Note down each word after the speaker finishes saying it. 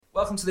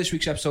Welcome to this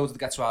week's episode of the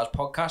Get to Ours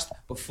podcast.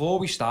 Before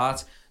we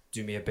start,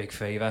 do me a big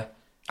favour.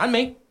 And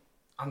me.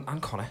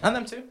 And Connor. And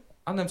them too.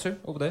 And them too,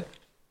 over there.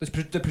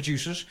 The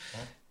producers. Yeah.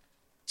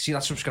 See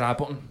that subscribe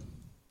button?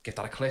 Give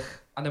that a click.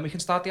 And then we can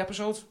start the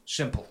episode.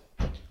 Simple.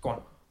 Go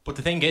on. But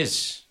the thing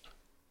is,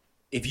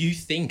 if you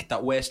think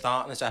that we're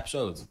starting this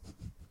episode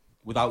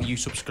without you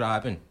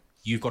subscribing,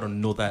 you've got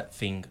another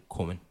thing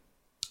coming.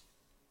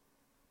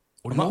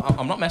 I'm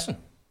not messing.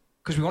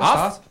 Because we want to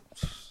start.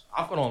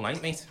 I've got all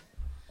night, mate.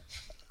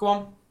 Go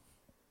on.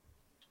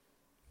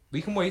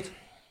 We can wait. Do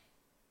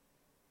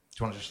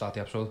you want to just start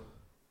the episode?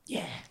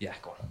 Yeah. Yeah,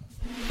 go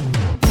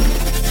on.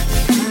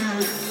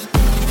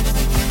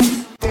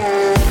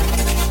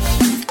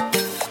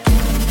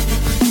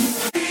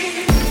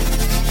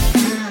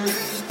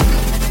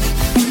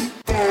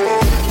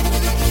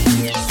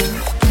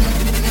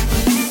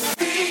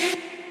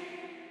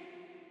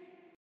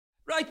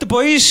 Right, the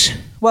boys.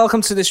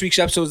 Welcome to this week's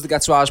episode of the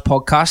Get to Ours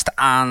podcast,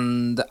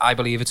 and I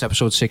believe it's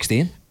episode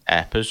 16.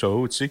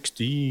 Episode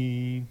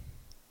 16.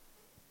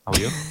 How are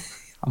you?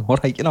 I'm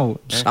alright, you know.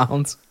 Yeah.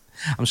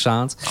 I'm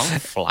sound. I'm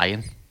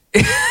flying.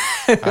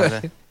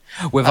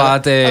 We've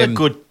had a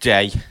good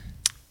day.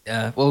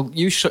 Yeah. Well,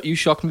 you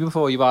shocked me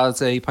before. You've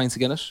had a pint of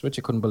Guinness, which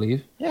I couldn't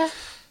believe. Yeah.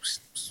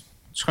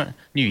 It's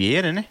New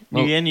Year, innit?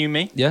 New Year, new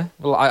me. Yeah.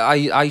 Well,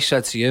 I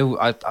said to you,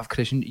 I've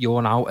christened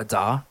you're now a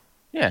dar.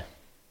 Yeah.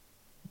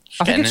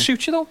 I think it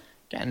suits you though.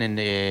 Getting in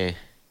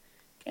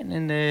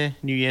the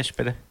New Year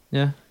spirit.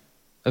 Yeah.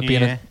 Of New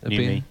being year, of new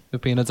being, me. of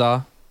being a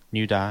dar.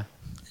 New day.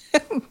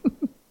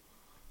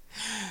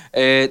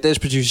 There's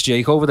producer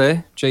Jake over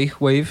there. Jake,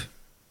 wave.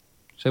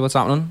 Say what's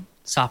happening.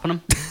 It's happening.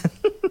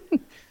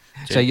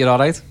 Say you're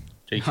alright.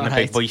 Jake's in a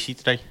Alright. big voicey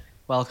today.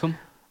 Welcome.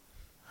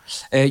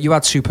 You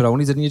had super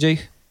only, didn't you,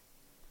 Jake?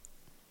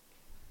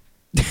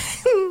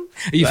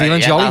 Are you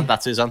feeling yeah, jolly?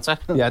 That's his answer.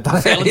 Yeah,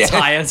 Feeling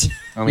tired.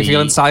 You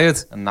feeling tired?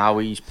 And now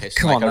he's pissed.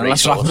 Come like on, a then,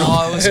 let's racehorse. wrap No,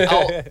 I was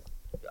out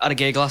at a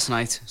gig last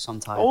night, so I'm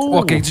tired. Oh.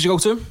 What gig did you go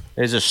to?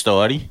 There's a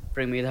story.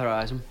 Bring me the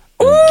horizon.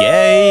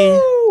 Gay.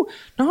 Ooh,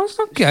 no, it's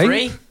not gay.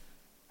 Free?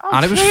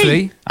 And it was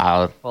free.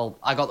 Oh, Well,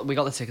 we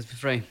got the tickets for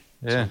free.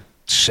 yeah.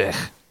 Sick.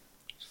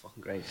 It's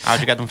fucking great. How'd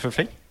you get them for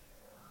free?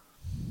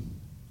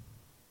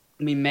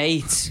 My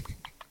mate,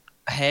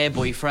 her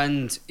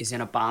boyfriend is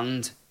in a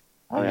band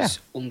Oh, who's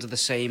under the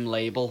same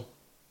label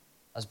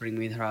as Bring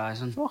Me the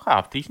Horizon. Oh,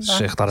 half decent.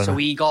 Sick, that So innit?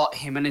 we got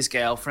him and his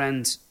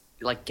girlfriend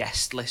like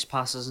guest list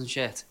passes and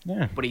shit.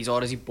 Yeah. But he's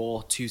already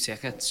bought 2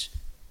 tickets,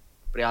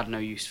 but he had no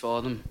use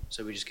for them,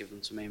 so we just give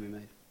them to me and my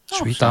mate.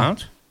 Sweet,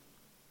 sound.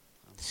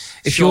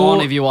 If Sean,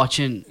 you're- if you're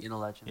watching, you're a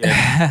legend.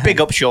 Yeah. Big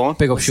up, Sean.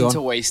 Big up, Listen Sean.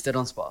 to Wasted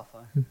on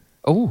Spotify.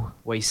 Oh,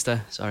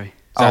 Waster, sorry.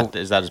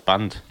 Is that his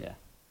band? Yeah.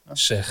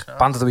 sick.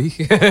 Band of the week.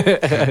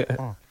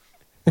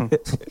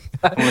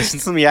 Listen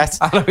to me yet.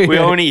 We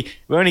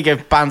only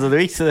give band of the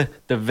week to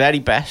the very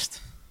best.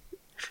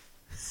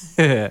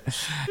 Yeah,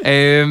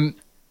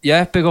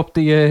 big up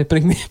the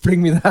bring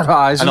me the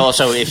horizon. And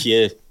also, if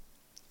you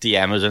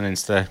DM us on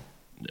Insta,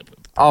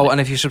 Oh,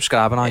 and if you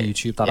subscribe on our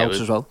YouTube, that Yeah,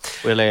 helps as well.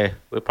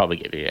 we'll probably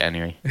give you it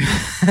anyway.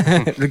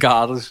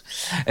 Regardless.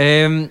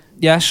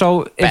 Yeah,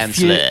 so if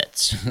you,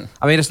 Benslets.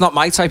 I mean, it's not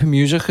my type of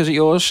music, is it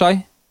yours,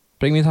 Shay?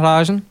 Bring me the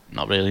horizon.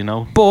 Not really,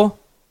 no. But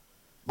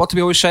what do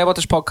we always say about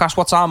this podcast?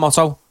 What's our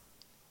motto?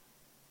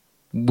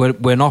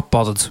 We're not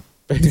bothered.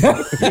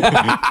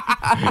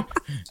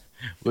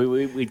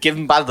 We'd give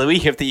them band of the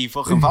week if they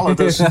fucking followed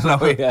us.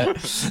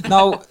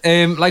 No,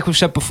 like we've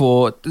said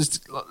before, there's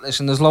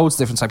loads of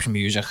different types of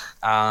music,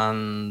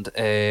 and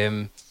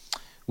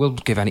we'll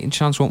give anything a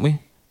chance, won't we?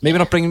 Maybe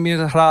not Bringing Me to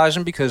the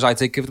Horizon, because I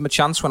did give them a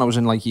chance when I was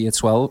in like year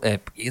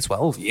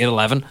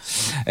 11.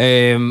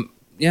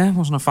 Yeah, I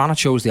wasn't a fan. I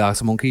chose the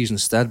Arctic Monkeys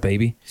instead,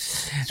 baby.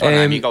 So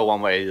then you go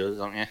one way or the other,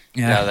 don't you?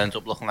 Yeah. It ends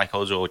up looking like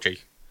Ozzy.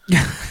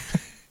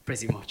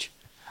 Pretty much.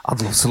 I'd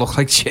love to look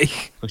like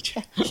Jake.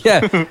 Yeah,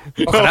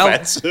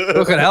 offense.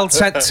 look at hell,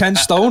 10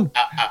 stone.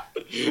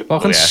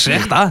 Fucking yeah.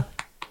 sick, that.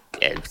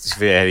 Yeah, it's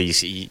fair.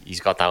 He's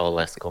got that all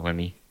left to come in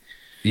me.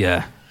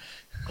 Yeah.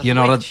 You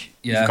know that.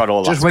 Yeah. He's got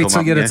all Just that to wait come till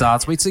at you're me, a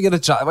dad. Wait till you're a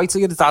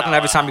dad, and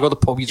every time you go to the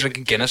pub, you're Give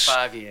drinking it Guinness.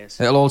 5 years.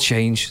 It'll all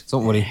change.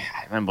 Don't worry.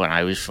 I remember when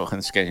I was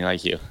fucking skinny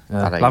like you.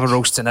 Yeah. I'll have a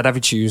roast dinner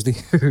every Tuesday.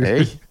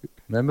 Hey,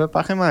 remember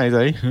back in my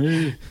day?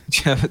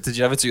 Did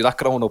you ever do that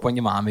growing up when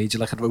your mum made you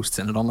like a roast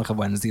dinner on like a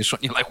Wednesday or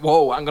something? You're like,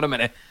 whoa, hang on a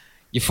minute.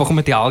 You're fucking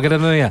with the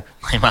algorithm, are you?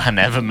 My man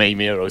never made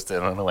me a roast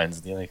dinner on a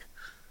Wednesday, like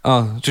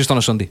Oh, just on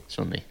a Sunday.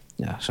 Sunday.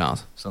 Yeah,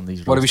 sound.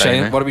 Sunday's What are we roast day,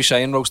 saying? mate. What are we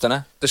saying, roast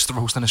dinner? This is the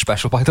roast dinner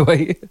special, by the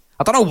way.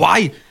 I don't know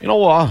why. You know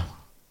what?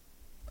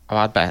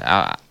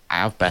 I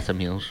have better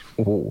meals.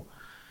 Oh.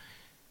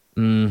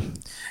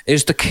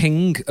 Is the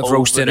king of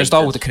roast dinners, though,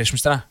 Overrated. the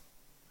Christmas dinner?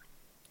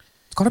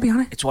 It's got to be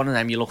on it. It's one of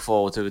them you look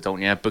forward to,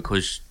 don't you?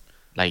 Because,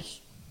 like,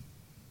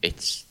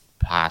 it's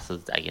part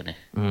of the day,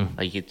 innit?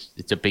 Like,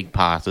 it's a big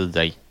part of the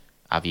day.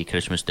 Have your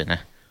Christmas dinner.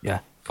 Yeah,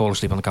 fall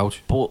asleep on the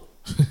couch. But,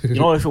 you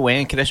know, if it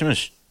weren't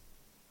Christmas,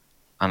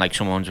 and, like,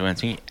 someone's went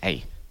to me,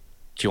 hey,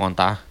 do you want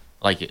that?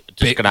 Like,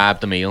 describe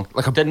the meal.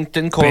 like a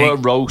didn't call it a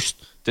roast.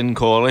 Didn't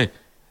call it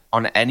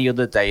on any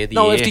other day of the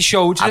No, year, if they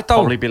showed you I'd it, though.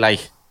 probably be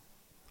like,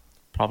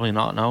 probably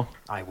not. No,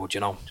 I would, you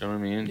know. do you know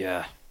what I mean?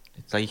 Yeah.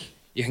 It's like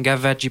You can get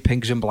veggie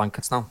pigs in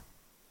blankets now.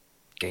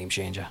 Game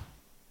changer.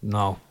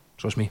 No,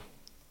 trust me.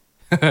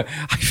 I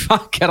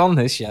can't get on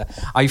this, yeah.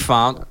 I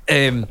found,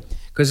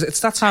 because it's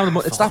that time of the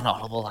month. It's that.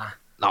 horrible. That.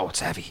 No, it's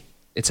heavy.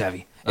 It's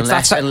heavy. It's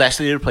that Unless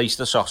they replace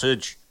the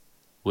sausage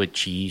with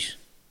cheese.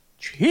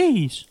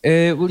 Cheese.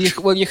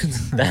 well, you can.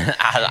 Then can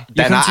I'd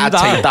do that.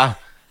 take that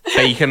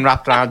bacon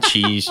wrapped around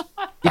cheese.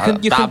 You can.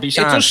 Be It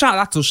does sound.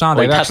 That does sound.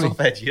 Wait, heavy, that's actually.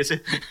 not veggie, is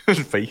it?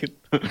 It's bacon.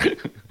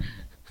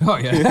 Oh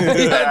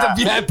yeah,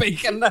 yeah,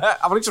 bacon. I've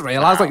only just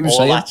realised what you were All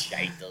saying. that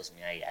shit doesn't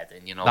your head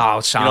in, you know. No,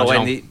 it sounds,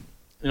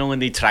 when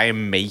they try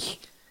and make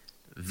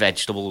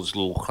vegetables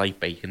look like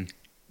bacon,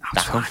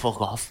 that can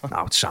fuck off.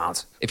 No, it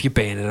sounds. If you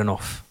burn it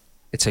enough,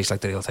 it tastes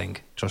like the real thing.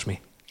 Trust me.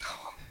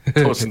 It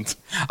doesn't.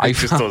 It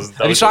just doesn't.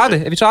 Have you tried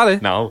it? Have you tried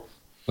it? No.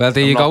 Well,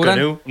 there you go then.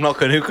 I'm not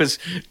going to because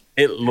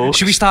it looks.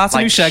 Should we start a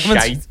like new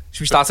segment? shite. Should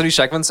we start a new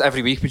segment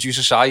every week?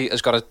 Producer Shai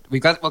has got a. We'll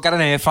get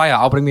an air fryer.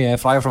 I'll bring my air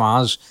fryer from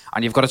ours,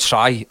 and you've got to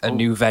try a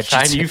new veg.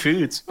 Try new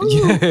foods.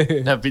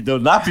 Never been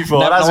done that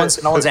before.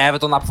 No one's ever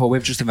done that before.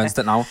 We've just invented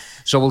it now.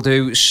 So we'll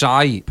do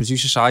Shai.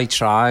 Producer Shai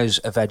tries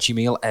a veggie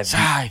meal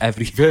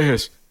every.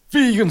 Yes.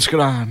 Vegan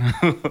scran.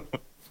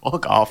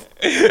 Fuck off.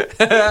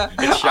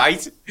 It's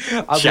shite.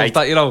 I love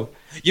that. You know,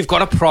 you've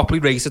got to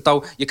properly rate it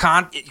though. You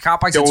can't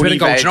bite into it and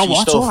go, do you know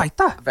what? It's all right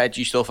that.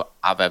 Veggie stuff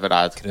I've ever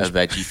had are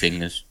veggie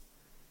fingers.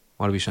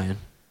 What are we saying?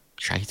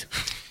 Shite.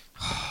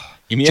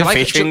 You mean a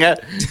fish finger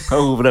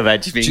over a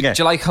veggie Do finger?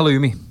 you like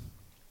halloumi?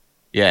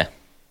 Yeah.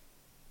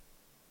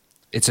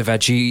 It's a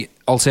veggie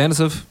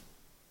alternative.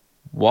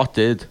 What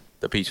did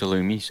the piece of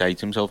halloumi say to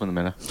himself in the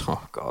mirror?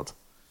 Oh God.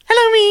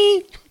 Hello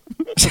me.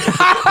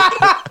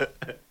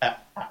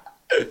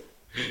 Do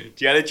you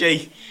get it,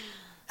 G?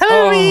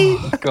 Hello me.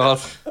 Oh God.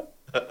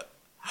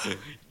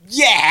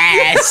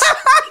 Yes.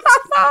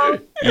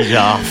 He's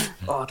off.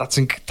 Oh, that's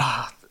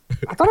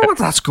I don't know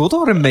whether that's good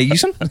or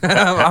amazing.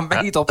 I'm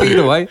made up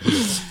either way.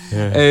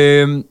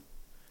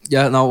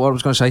 Yeah, no, what I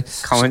was going to say.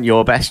 Comment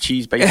your best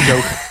cheese-based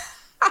joke.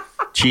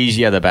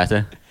 Cheesier the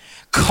better.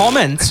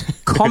 Comment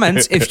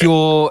if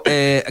you're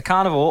a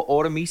carnivore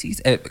or a meat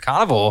eater.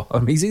 Carnivore or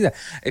meat eater.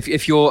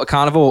 If you're a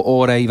carnivore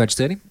or a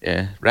vegetarian.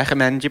 Yeah.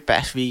 Recommend your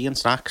best vegan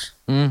snacks.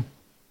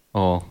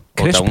 Or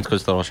Crisp. don't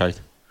because they're all shite.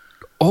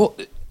 Oh,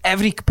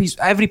 every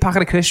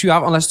packet of crisps you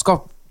have, unless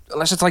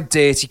it's like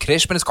dirty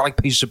crisp and it's got like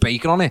pieces of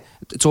bacon on it,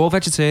 it's all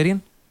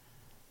vegetarian.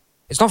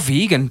 It's not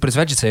vegan, but it's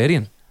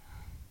vegetarian.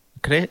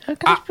 Crisp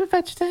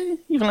vegetarian?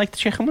 Even like the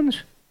chicken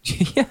ones?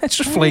 Yeah, it's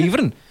just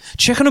flavouring.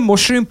 Chicken and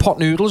mushroom pot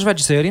noodles,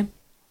 vegetarian.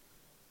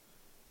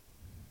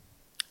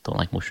 Don't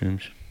like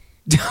mushrooms.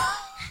 Do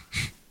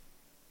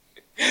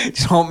you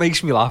know what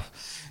makes me laugh?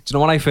 Do you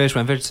know when I first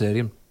went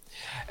vegetarian?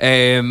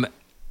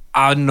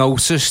 I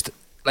noticed,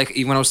 like,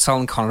 even when I was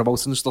telling Connor about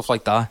it and stuff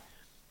like that,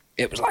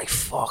 it was like,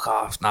 fuck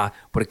off, nah.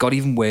 But it got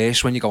even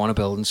worse when you go on a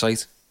building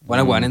site. When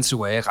I went into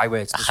work, I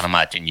worked. I can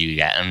imagine you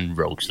getting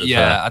roasted.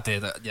 Yeah, I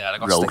did. Yeah, I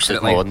got roasted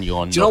stick with it, more than you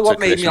on. Do you know what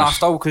made me Christmas. laugh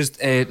though? Because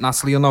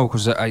Natalie will know.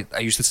 Because I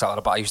used to tell her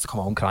about. I used to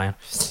come home crying.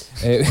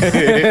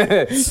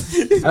 They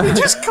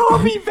just call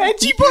me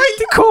veggie boy.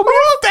 They call me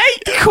all day.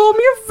 They call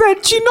me a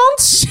veggie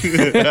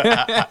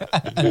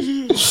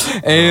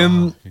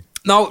nonce.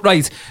 No,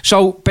 right.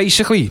 So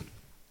basically,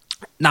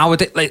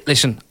 nowadays, like,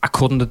 listen, I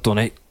couldn't have done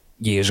it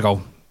years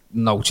ago.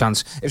 No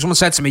chance. If someone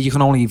said to me, "You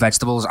can only eat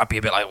vegetables," I'd be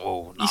a bit like,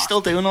 "Whoa." Nah. He's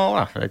still doing all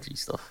that veggie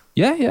stuff.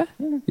 Yeah.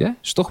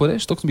 Stuck with it.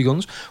 Stuck to my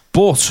guns.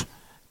 But,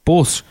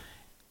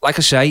 like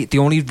I say, the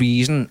only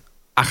reason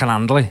I can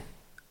handle it,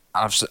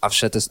 and I've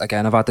said this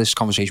again, I've had this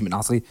conversation with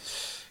Natalie,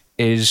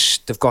 is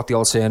they've got the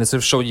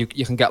alternative. So you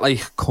can get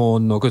like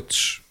corn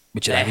nuggets,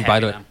 which are They're heavy, by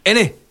the way. heavy, In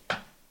it.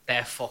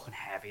 They're fucking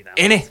heavy, them.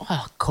 In it.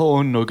 Oh,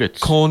 corn nuggets.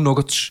 Corn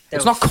nuggets. They're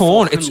It's not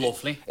corn. fucking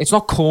lovely. It's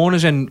not corn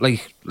as in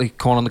like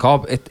corn on the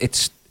cob.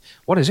 It's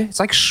what is it? It's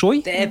like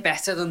soy. They're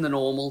better than the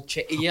normal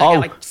chicken. Oh,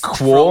 like corn.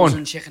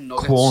 frozen chicken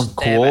nuggets. Corn.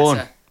 They're Corn.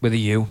 better. With a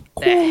U.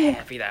 They're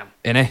heavy, them.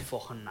 In it.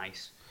 Fucking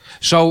nice.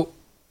 So,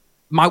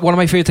 one of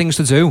my favourite things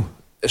to do,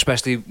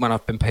 especially when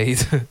I've been paid,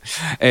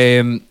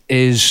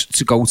 is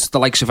to go to the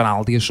likes of an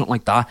Aldi or something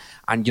like that.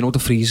 And you know the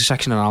freezer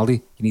section in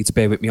Aldi. You need to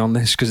bear with me on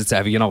this because it's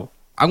heavy. You know,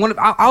 I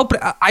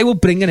will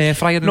bring an air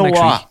fryer in You know next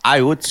what? week.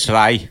 I would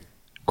try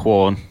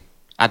corn.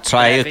 I'd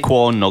try a Heavy.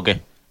 corn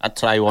nugget. I'd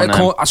try one.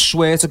 I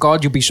swear to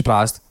God, you'll be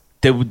surprised.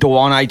 The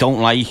one I don't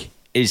like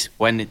is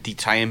when they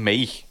try and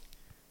make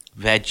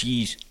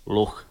veggies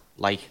look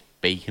like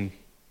bacon.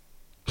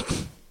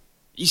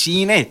 You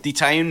seen it? They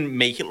try and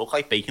make it look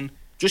like bacon.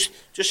 Just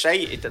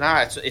say it.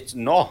 Nah, it's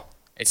not.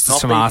 It's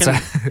not tomato.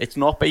 bacon. It's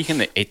not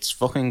bacon. It's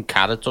fucking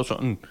carrots or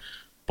something.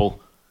 But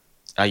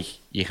like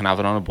you can have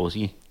it on a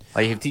buzzy.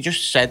 Like if they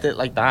just said it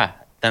like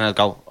that, then I'd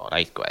go, all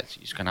right, go ahead,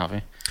 you can have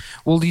it.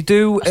 Well, they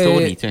do. I still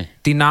wouldn't eat it.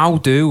 They now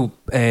do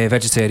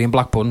vegetarian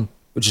black pudding,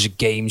 which is a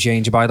game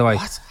changer, by the way.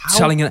 What? How?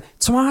 Telling you,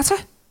 tomato.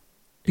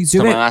 They do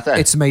Tomato? it.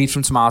 It's made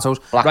from tomatoes.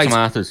 Black right.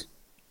 tomatoes.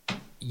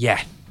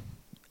 Yeah.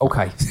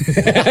 Okay.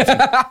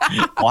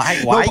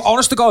 Why? No, but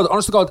honest to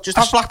God, Just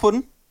have black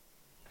pudding.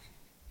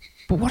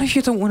 But what if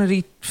you don't want to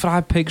eat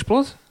fried pig's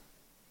blood?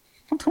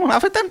 I don't want to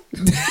have it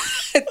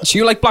then. Do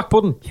you like black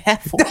pudding? Yeah,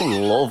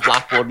 fucking love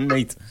black pudding,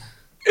 mate.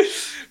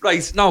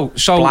 Right, no,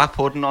 so... Black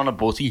pudding on a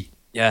butty.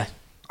 Yeah,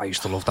 I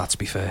used to love that, to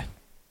be fair.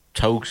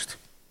 Toast,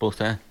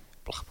 butter,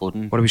 black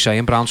pudding. What are we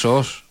saying, brown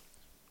sauce?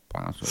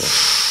 Brown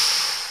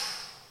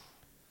sauce.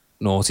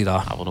 Naughty,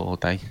 that. Have it all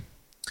day.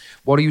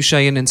 What are you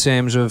saying in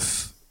terms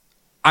of...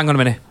 Hang on a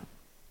minute.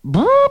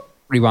 Boop.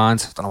 Rewind.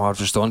 Don't know what I've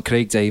just done.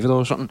 Craig David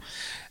or something.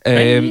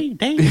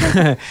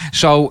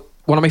 So,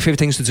 one of my favourite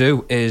things to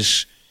do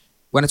is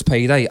when it's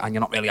payday and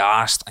you're not really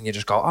asked and you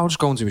just go, I'll just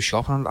go into a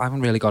shop and I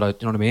haven't really got to, you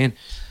know what I mean?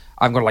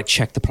 I haven't got to like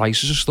check the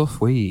prices of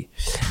stuff. What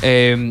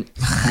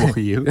are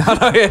you?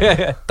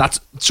 That's,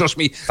 trust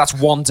me, that's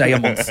one day a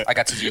month I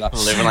get to do that.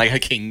 Living like a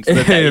king for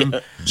the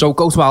day. So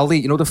go to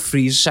Aldi, you know the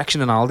freezer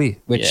section in Aldi,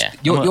 which Yeah.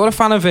 you're a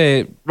fan of,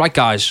 right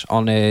guys,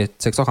 on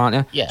TikTok, aren't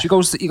you? Yeah.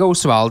 So he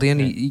goes to Aldi and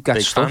he gets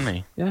Big stuff. fan,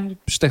 mate. Yeah,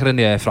 stick it in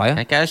the air fryer.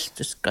 Hey guys,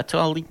 just go to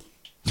Aldi,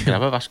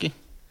 grab a basket,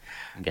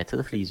 and get to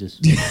the freezers.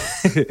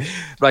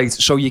 Right,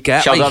 so you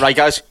get Shout like, out, right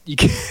guys? you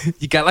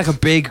get like a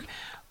big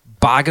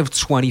bag of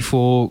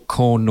 24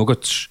 corn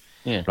nuggets,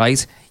 Yeah.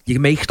 right?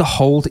 You make the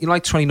whole, you know,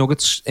 like 20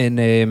 nuggets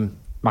in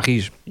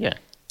Mackey's. Yeah,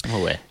 I'm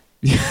aware.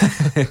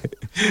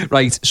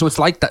 Right, so it's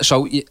like that.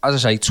 So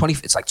as I say,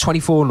 it's like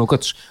 24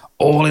 nuggets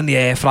all in the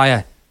air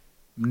fryer.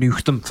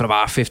 Nuke them for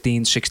about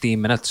 15, 16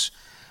 minutes,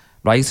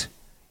 right?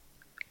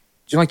 Do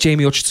you know, like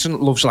Jamie Hutchinson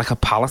loves like a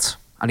pallet,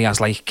 and he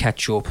has like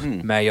ketchup,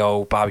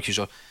 mayo, barbecue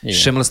sauce, Yeah,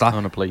 similar to that.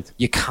 on a plate.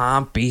 You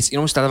can't beat, you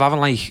know, instead of having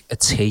like a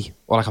tea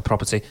or like a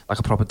proper tea, like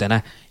a proper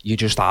dinner, you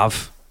just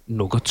have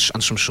nuggets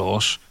and some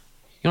sauce.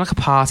 You know, like a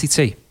party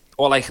tea,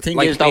 or like Thing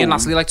like is, me though- and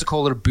Natalie like to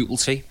call it a bootle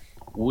tea.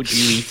 Would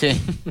you eat it?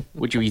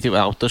 Would you eat it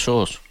without the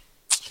sauce?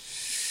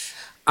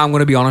 I'm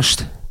gonna be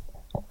honest.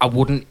 I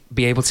wouldn't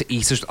be able to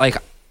eat it. Like,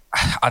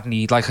 I'd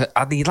need like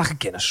a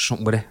Guinness or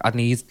something with it. I'd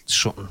need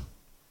something,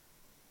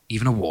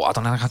 even a water. I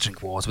don't know. I can't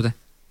drink water with it.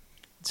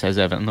 It says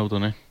everything though,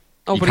 doesn't it?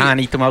 No, You but can't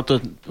eat them without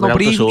but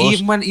the even- sauce.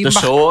 even when- even the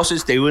back- sauce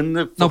is doing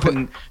the No, but-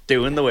 fucking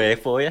doing the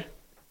work for you.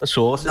 The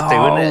sauce is No,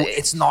 doing it.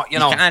 it's not. You You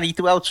know, can't eat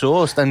it without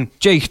sauce. Then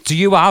Jake, do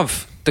you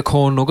have the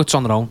corn nuggets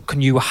on their own?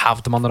 Can you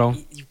have them on their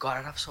own? You've got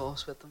to have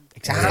sauce with them.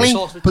 exactly You've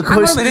gotta have sauce with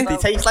because Hang on a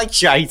they taste like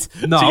shite.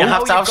 No. so you No,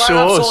 have to have you've gotta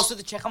sauce. sauce with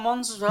the chicken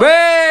ones as well.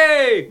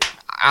 Hey!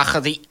 I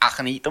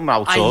can eat them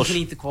without And you sauce. can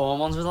eat the corn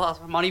ones with that.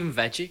 I'm not even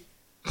veggie.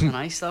 They're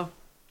nice though.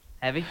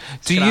 Heavy.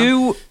 Do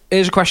you?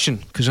 Here's a question,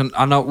 because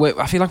I know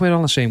I feel like we're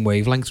on the same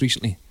wavelength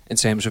recently in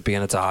terms of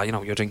being a dad. You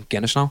know, you're drinking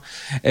Guinness now.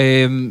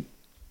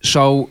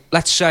 So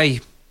let's say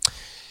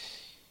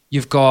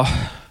you've got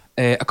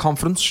a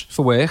conference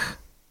for work,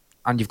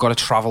 and you've got to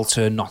travel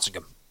to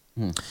Nottingham.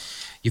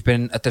 You've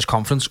been at this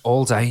conference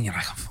all day, and you're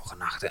like, I'm fucking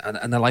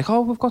knackered. And they're like,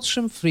 oh, we've got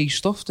some free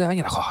stuff there. And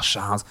you're like, oh,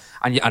 sound.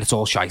 And it's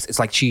all shite. It's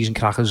like cheese and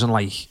crackers and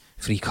like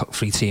free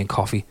tea and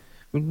coffee.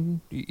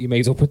 You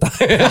made up with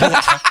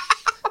that.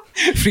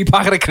 Free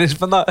packet of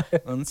crisp and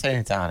that. I'm saying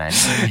it down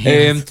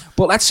then.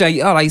 But let's say,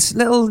 all right,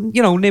 little,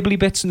 you know, nibbly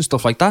bits and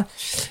stuff like that.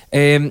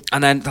 And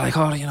then they're like,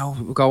 oh, you know,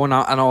 we're going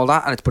out and all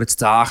that. But it's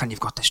dark and you've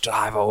got this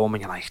drive home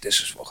and you're like, this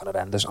is fucking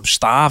horrendous. I'm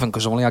starving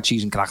because I've only had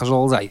cheese and crackers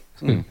all day.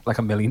 Like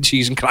a million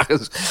cheese and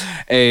crackers.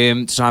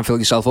 To try and fill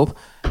yourself up.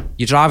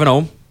 You're driving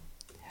home.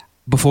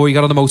 Before you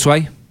get on the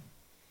motorway,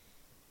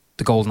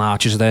 the Golden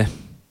Arches are there.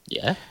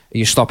 Yeah. Are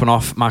you stopping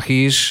off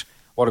Mackey's?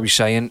 What are we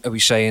saying? Are we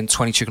saying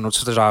 20 chicken nuggets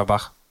for the drive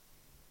back?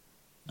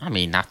 I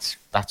mean, that's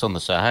on the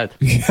side.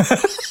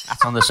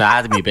 That's on the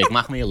side of my Big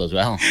Mac meal as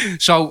well.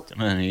 So, Do you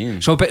know what I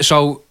mean?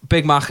 so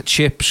Big Mac,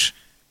 chips,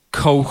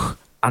 Coke,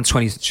 and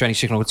 20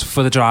 chicken nuggets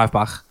for the drive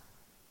back.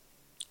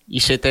 You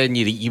sit there and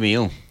you eat your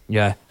meal,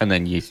 Yeah. and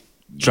then you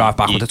Drive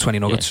back you- with the 20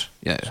 nuggets.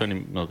 Yeah.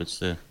 20 nuggets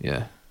to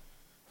Yeah.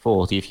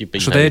 40 if you're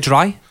big. So they're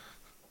dry?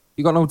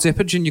 You got no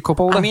dippage in your cup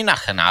holder? I mean, I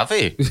can have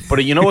it,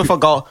 but you know, if I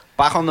got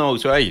back on the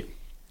motorway,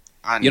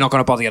 and you're not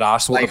going to bother your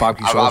arse to like, the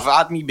barbecue I've sauce.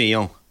 had my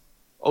meal,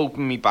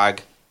 open my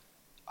bag.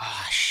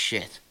 Ah,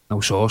 shit,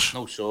 No sauce.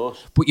 no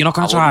sauce. But you're not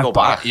going I to wouldn't drive go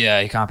back. back. Yeah,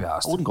 you can't be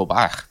asked. I wouldn't go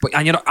back. But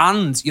and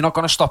you're not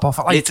going to stop off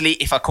at like Literally,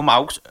 if I come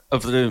out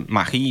of the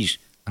Mackey's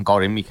and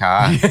got in my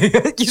car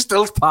you're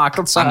still parked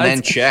outside. and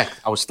then checked,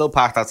 I was still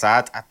parked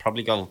outside. I'd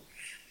probably go.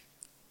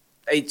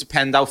 It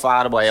depends how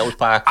far away I was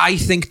parked. I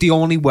think the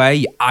only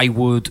way I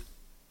would,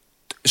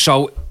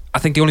 so I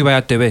think the only way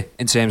I'd do it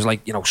in terms of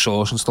like, you know,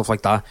 sauce and stuff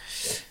like that,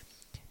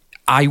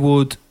 I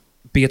would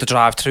be at the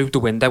drive-through, the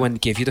window, and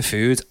give you the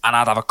food, and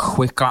I'd have a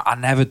quick. I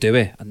never do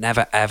it. I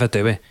never ever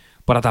do it.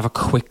 But I'd have a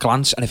quick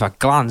glance, and if I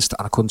glanced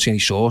and I couldn't see any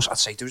sauce, I'd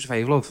say, "Do us a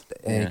favour, love,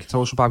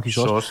 throw some barbecue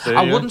sauce." Sauce too,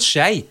 I yeah. wouldn't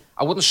say,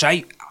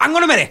 "Hang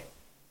on a minute,"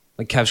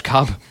 like Kev's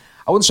cab.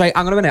 I wouldn't say,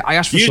 "Hang on a minute." I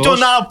asked for You sauce. done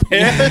that,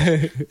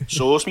 perfect.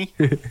 Sauce me.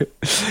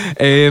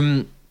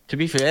 To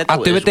be fair, though,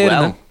 I'd do it as there and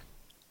well, then.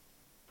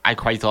 I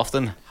quite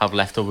often have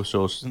leftover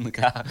sauces in the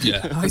car.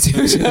 Yeah, I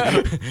do.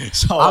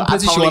 So I'm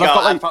pretty sure I've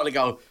got, like- I'd probably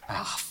go,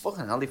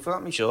 fucking hell, they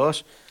forgot me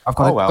sauce. I've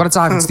got, Oh, well. got to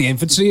dive into the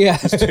infantry. Yeah.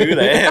 Two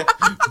there.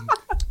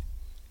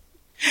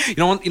 You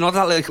know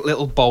that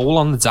little bowl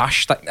on the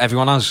dash that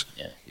everyone has?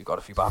 Yeah. You've got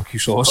a few barbecue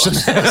sauce.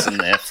 It's in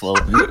there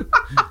floating.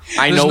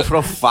 I know no- for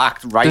a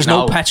fact right There's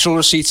now. no petrol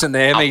receipts in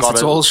there, I've mate. got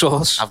It's it. all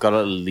sauce. I've got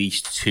at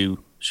least 2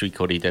 sweet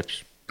curry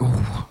dips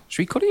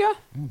Sweet curry, yeah?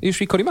 Are you a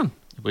sweet curry man?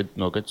 with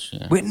nuggets.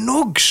 Yeah. With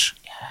nugs?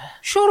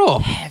 Shut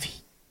up. Heavy.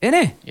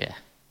 Innit? Yeah.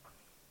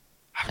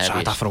 I haven't tried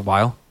Heavy. that for a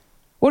while.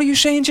 What are you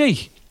saying,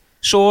 Jay?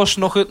 Sauce,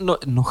 nuggets.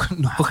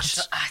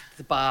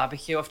 The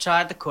barbecue. I've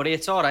tried the curry.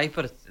 It's all right,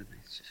 but it's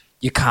just,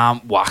 You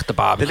can't whack the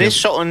barbecue. There is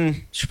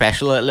something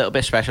special, a little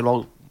bit special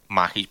about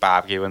Mackey's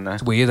barbecue in there.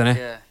 It's weird, isn't it?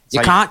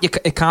 yeah.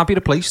 It can't be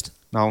replaced.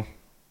 No.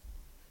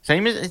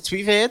 Same as, to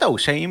be fair though,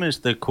 same as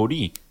the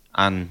curry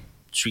and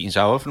sweet and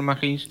sour from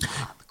Mackey's. The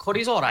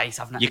curry's all right.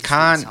 I've never You seen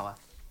can't- sour.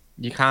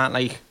 You can't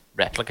like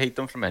replicate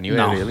them from anywhere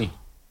No. really.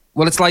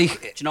 Well, it's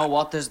like Do you know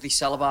what? They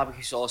sell a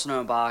barbecue sauce in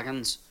our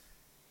bargains,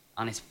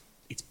 and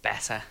it's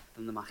better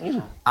than the mac and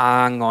cheese.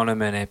 hang on a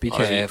minute, be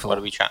careful. What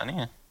are we chatting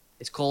here?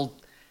 It's called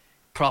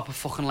proper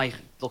fucking like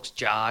looks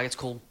jar. It's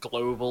called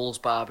Global's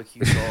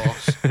barbecue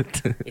sauce.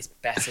 It's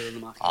better than the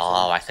mac and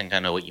Oh, cheese. I think I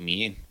know what you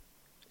mean.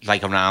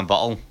 Like a round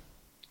bottle.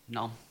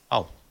 No,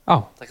 Oh,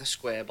 Oh, it's like a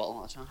square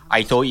bottle. That's not-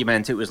 I thought you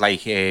meant it was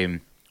like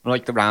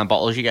like the round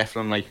bottles you get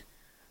from like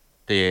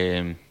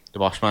the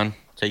Bossman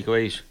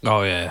takeaways.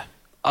 oh yeah.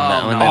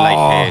 Oh, When no. they're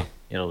like Oh.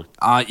 you know,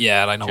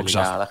 Yeah, I know chili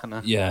exactly. garlic and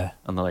that. Yeah,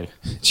 And they're like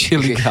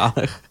chili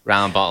garlic.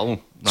 round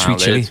bottle, Sweet round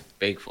chili. lid,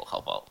 big fuck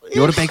up bottle.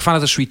 You're a big fan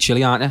of the sweet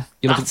chili, aren't you?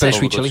 You love a That's bit of it.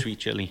 sweet Good chili. Sweet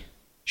chili.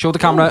 Show the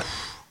camera.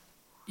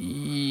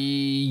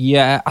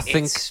 Yeah, I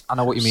think It's- I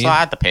know what you mean.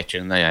 Slide the picture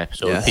in there,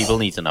 so Yeah. people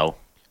need to know.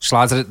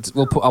 Slides it.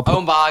 I'll put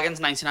Own bargains,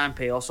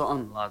 99p or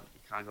something. Lad, you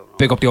can't go wrong.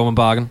 big up the Omen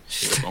bargain.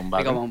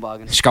 Big up own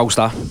bargain. Scouse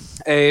that.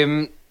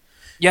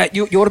 Yeah,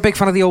 you're a big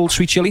fan of the old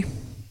sweet chili.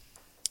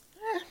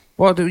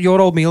 What your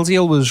old meal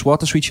deal was? What,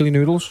 the sweet chili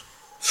noodles?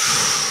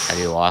 Tell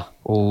you what,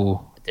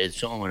 Oh, I did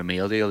something with a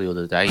meal deal the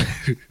other day.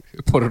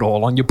 put it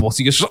all on your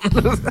butty or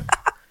something.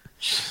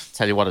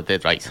 Tell you what I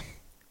did, right?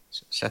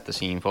 Set the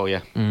scene for you.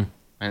 Mm.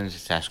 Went into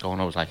Tesco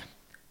and I was like,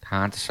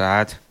 can't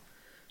decide.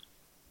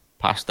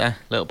 Pasta,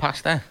 little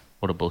pasta,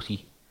 or a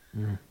butty. I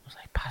was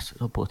like, pasta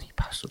or butty,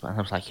 pasta. And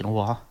I was like, you know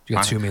what? You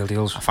got two meal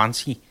deals. I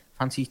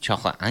fancy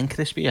chocolate and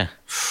crispier.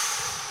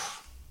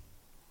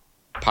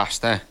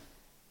 Pasta,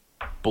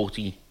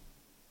 butty,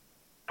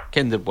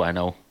 Kinder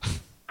Bueno,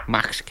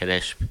 Max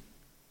Crisp,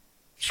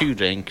 2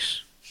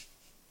 drinks,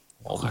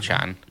 all the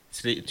chatting,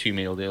 2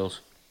 meal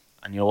deals.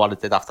 And you know what I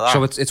did after that?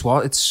 So it's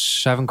what? It's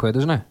 £7,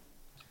 isn't it?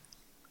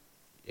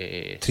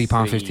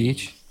 £3.50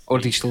 each. Or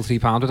are they still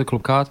 £3 with a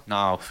club card?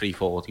 No,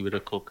 340 with a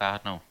club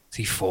card now.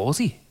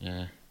 £3.40.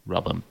 Yeah,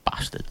 robbing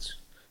bastards.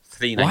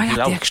 Why 390 have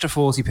without. the extra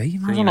 40p? You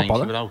might as well not 390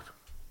 bother. without.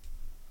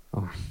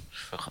 Oh.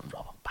 Fucking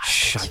robbing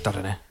bastards. Shite that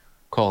in it.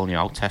 Calling you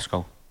out,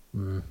 Tesco.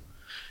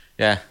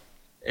 Yeah.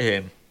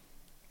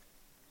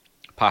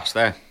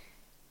 Pasta.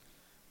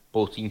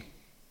 Butty.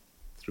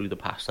 Threw the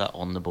pasta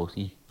on the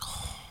butty.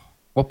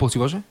 What butty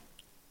was it?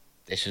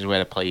 This is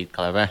where I played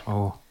clever.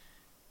 Oh.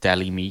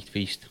 Deli meat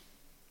feast.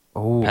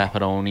 Oh.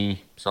 Pepperoni,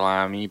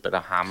 salami, bit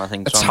of ham, I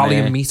think. on there.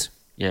 Italian meat.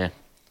 Yeah.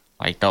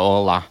 Like that,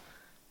 all that.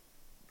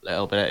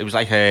 Little bit. It was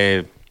like a.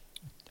 I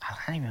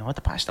can't even remember what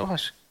the pasta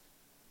was.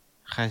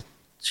 Like a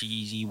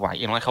cheesy white,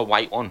 like a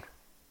white one.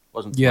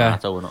 Wasn't Yeah.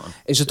 tomato or nothing.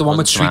 Is it the one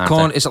with wasn't sweet tomato.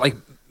 corn? Is it like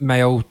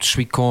mayo,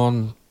 sweet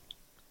corn?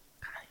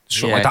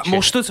 Something Yeah, like that. chicken.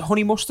 Mustard?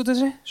 Honey mustard,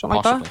 is it?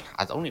 Something Possibly. like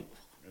I don't even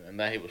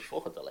remember. It was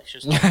fucking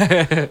delicious.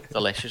 that?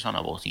 Delicious on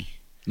a butty.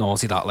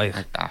 Naughty that, like.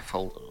 Like that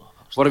folded up.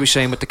 What are we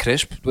saying with the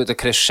crisp? With the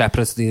crisp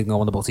separate, they didn't go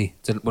on the butty.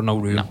 With no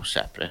room. No,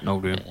 separate. No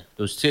room. Yeah.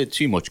 There was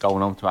too much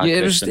going on to add Yeah,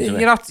 crisps into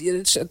you're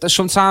it. not,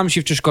 sometimes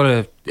you've just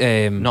got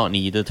to... Not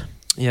needed.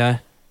 Yeah.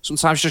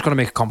 Sometimes you just got to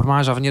make a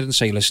compromise, haven't you? And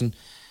say, listen,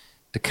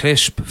 the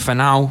crisp, for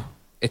now,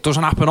 it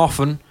doesn't happen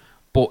often,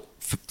 but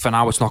for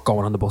now it's not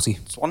going on the butty.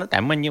 It's one of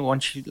them when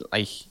once you,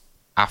 like,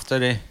 after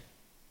it,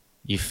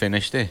 you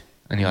finished it,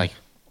 and you're like,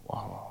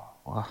 wow,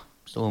 I'm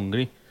still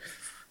hungry.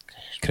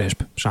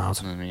 Crisp, sound.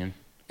 You know what I mean?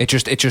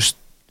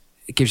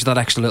 It gives you that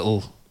extra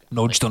little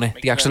nudge, doesn't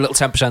it? The extra little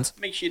 10%.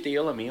 Makes you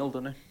deal a meal,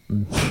 doesn't it?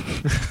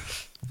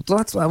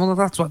 That's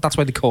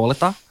why they call it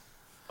that.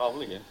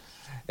 Probably,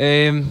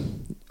 yeah.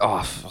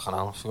 Oh, fucking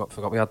hell.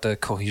 Forgot we had the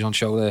cookies on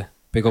show there.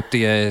 Big up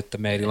the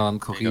Maryland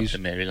Big up cookies. to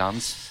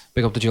Marylands.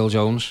 Big up the Jill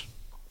Jones.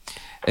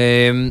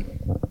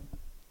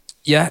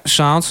 Yeah,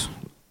 sound.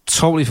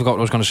 Totally forgot what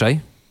I was going to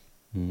say.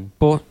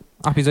 But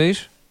happy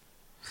days.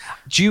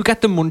 Do you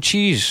get the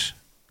munchies?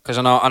 Because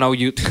I know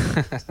you.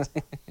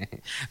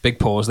 Big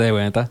pause there,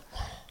 weren't there?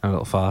 A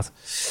little fart.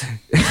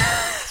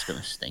 It's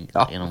gonna stink,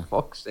 you know.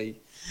 Fuck's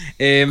sake.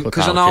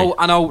 Because I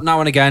out, know now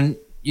and again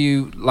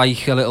you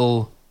like a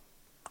little.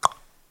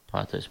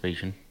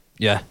 Participation.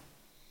 Yeah,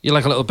 you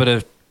like a little bit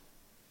of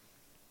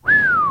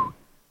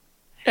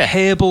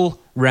herbal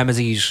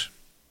remedies,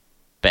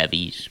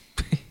 Bevies.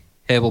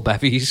 herbal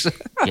bevies.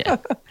 Yeah.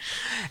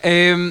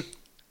 And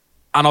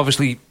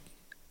obviously,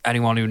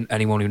 anyone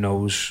who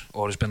knows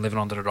or has been living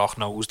under a rock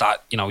knows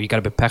that you get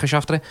a bit peckish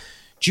after it.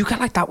 Do you get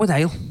like that with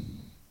ale?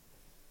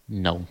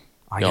 No.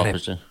 I The get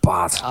opposite. it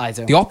bad. I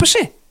do. The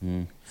opposite.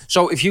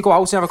 So if you go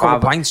out and have a couple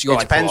of pints, you're It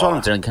like, depends "Oh." what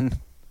I'm drinking.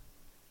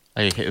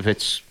 Like, if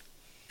it's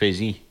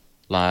fizzy,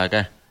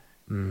 lager,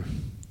 it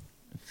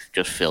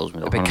just fills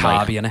me up. a bit and I'm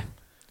like, carby, innit?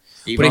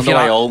 even But on if the you're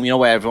way at- home, you know,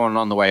 where everyone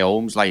on the way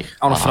home's like...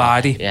 On a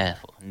Friday. Yeah,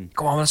 fucking...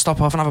 Go on, let's stop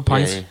off and have a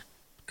pint. Yeah,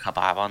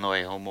 kebab on the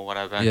way home or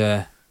whatever.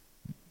 Yeah.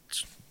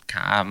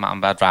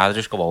 I'd rather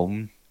just go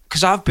home.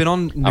 Because I've been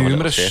on Have a little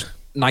numerous shit.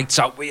 nights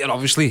out with you,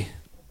 obviously.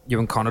 You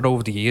and Connor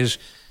over the years.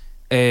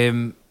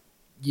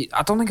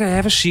 I don't think I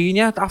ever seen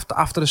you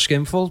after a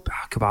skinful,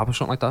 kebab or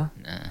something like that.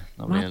 Nah, not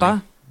Not really.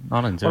 that.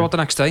 Not into What it. about the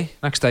next day?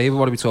 Next day,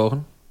 what are we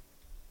talking?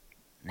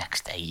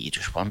 Next day, you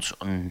just want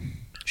something...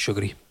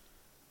 Sugary.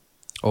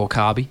 Or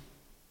carby.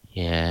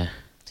 Yeah.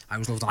 I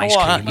always loved an Oh, ice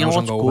cream. when you I know was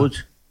what's hungover.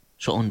 good?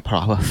 Something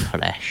proper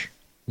fresh.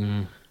 Mm.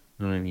 You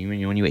know what I mean? When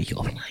you wake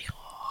up and you're like,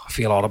 I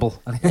feel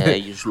audible. yeah,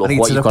 you just I love need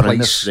what to you've got in the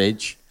replace-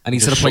 fridge. I need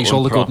to Just replace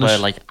all the something proper,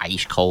 goodness. like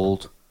ice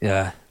cold.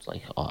 Yeah. It's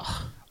like,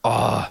 oh.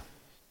 Oh,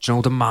 do you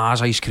know the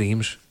Mars ice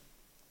creams?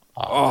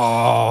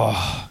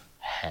 Oh,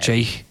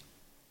 Jake,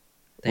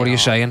 what are you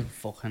saying?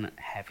 Fucking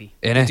heavy.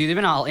 Innit? Do they in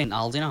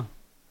Aldi now?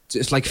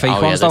 It's like fake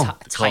Oh, yeah, ones the though. ta-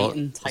 It's called-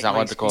 Titan. is that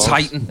what they're called?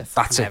 Titan, They're that's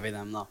fucking it. heavy,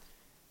 them, though.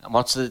 And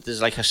what's the...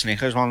 There's like a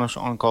Snickers one or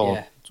something called...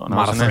 Yeah. Something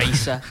else, isn't it?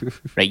 Racer.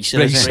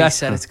 Racer, is it?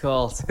 Racer, it's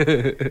called.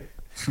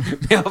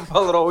 My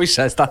father always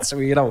says that to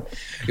me, you know.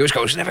 He always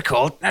goes, never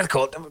called,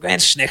 we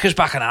had Snickers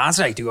back in our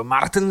day, doing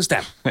marathons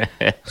then.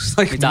 It's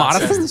like My dad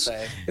says the marathons.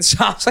 same. It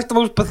sounds like the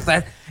most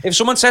pathetic. If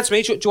someone said to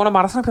me, do you want a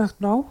marathon? I'd be like,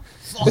 no.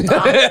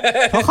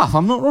 Fuck off,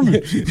 I'm not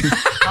running. Do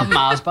Have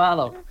Mars bar,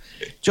 though.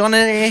 you want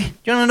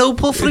an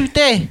opal fruit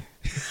there?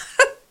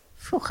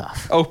 Fuck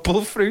off.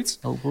 Opal fruit.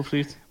 Opal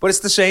fruit. But it's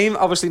the same,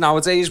 obviously,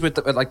 nowadays with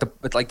the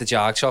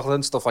Jarg chocolate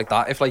and stuff like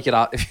that. If like your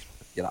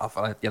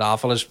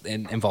alpha is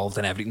involved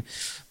in everything.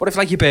 But if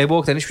like your babe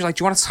walked in and she was like,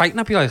 do you want a Titan?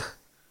 I'd be like,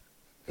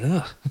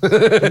 yeah. But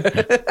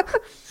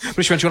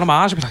if she went, do you want a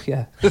Mars? I'd be like,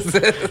 yeah.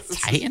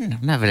 Titan?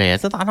 I've never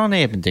heard of that on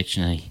Urban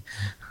Dictionary.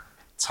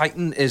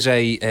 Titan is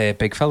a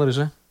big fella, is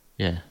it?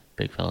 Yeah,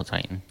 big fella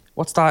Titan.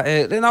 What's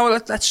that? No,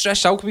 let's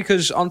stress out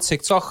because on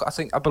TikTok,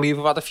 I believe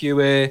we've had a few.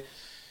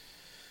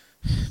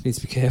 Need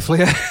to be careful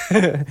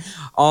here.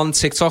 On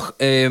TikTok,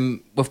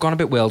 we've gone a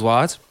bit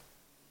worldwide,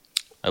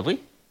 Have we?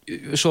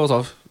 sort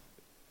of.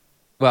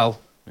 Well,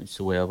 It's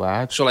the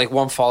worldwide. so like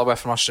one follower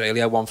from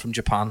Australia, one from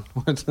Japan,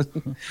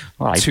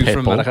 Alright, two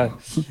from Pitbull. America.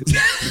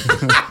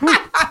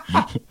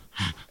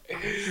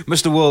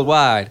 Mr.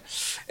 Worldwide.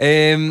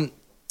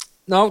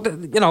 No,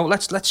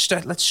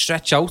 let's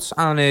stretch out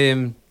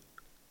and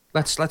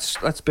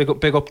let's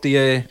big up the.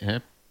 Yeah.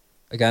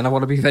 Again, I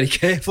want to be very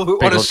careful with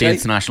Big what I up the say.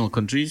 international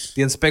countries.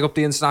 Big up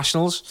the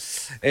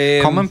internationals.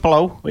 Comment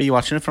below where you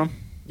watching it from.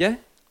 Yeah.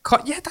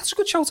 Yeah, that's a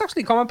good shout,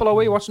 actually. Comment below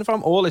where you're watching it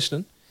from or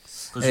listening.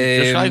 Because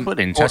just like we're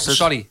interested.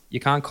 Sorry, you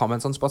can't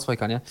comment on Spotify,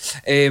 can you?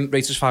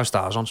 Rate us 5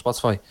 stars on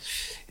Spotify.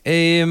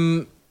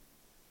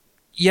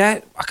 Yeah,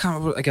 I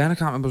can't remember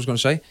what I was going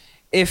to say.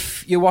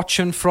 If you're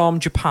watching from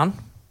Japan,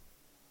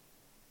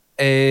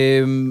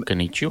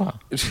 Konnichiwa.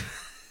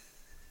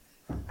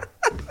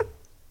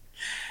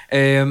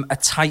 a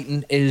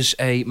Titan is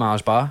a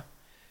Mars bar.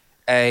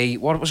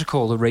 What was it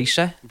called? A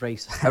Racer?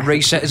 Racer. A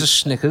Racer is a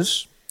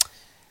Snickers.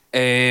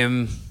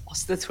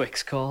 What's the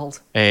Twix called?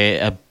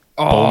 A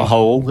bum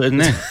hole,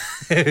 isn't it?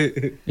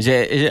 Is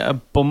it a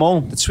bum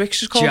hole? The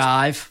Twix is called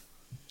Jive.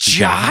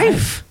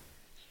 Jive.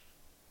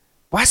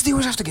 Why do they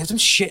always have to give them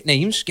shit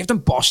names? Give them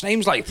boss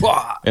names like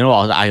what? You know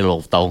what I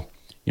love though?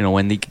 You know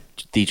when they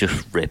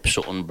just rip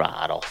something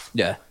right off.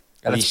 Yeah.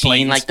 Have you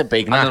seen like the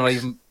Big I don't Macs?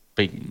 even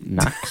Big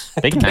Knacks?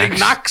 Big Big Knacks?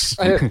 Knacks.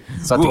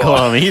 That's what they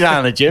call me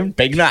down the gym.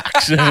 Big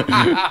Knacks. Yeah,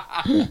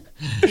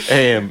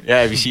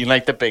 have you seen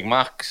like the Big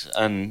Macs?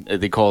 And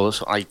they call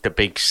us like the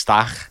Big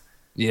Stack or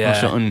Yeah.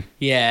 something.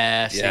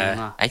 Yeah, seen Yeah.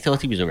 that. I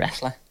thought he was a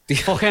wrestler.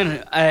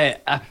 Fucking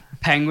a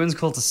penguin's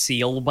called a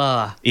seal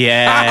bar.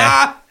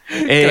 Yeah.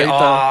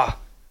 Oh,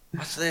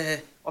 What's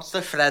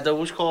the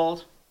Freddo's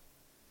called?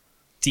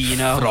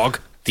 Dino. frog.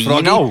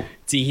 Dino.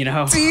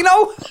 Dino.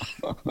 Dino.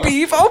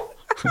 Bevo.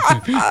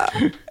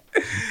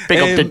 Big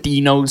up the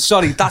Dinos.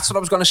 Sorry, that's what I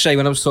was going to say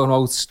when I was talking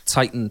about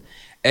Titan.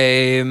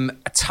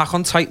 Attack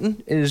on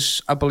Titan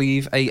is, I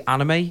believe, a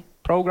anime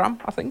program,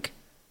 I think.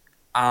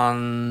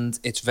 And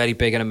it's very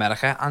big in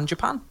America and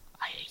Japan.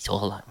 I hate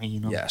all that, you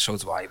know. Yeah, so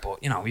do I.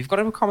 But, we've got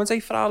to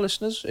accommodate for our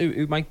listeners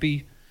who might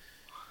be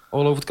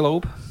all over the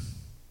globe.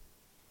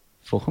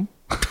 Fuck 'em.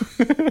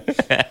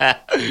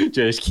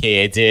 Just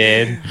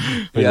kidding.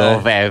 We Yeah.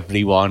 love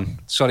everyone.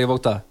 Sorry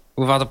about that.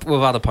 We've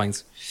had a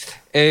pint.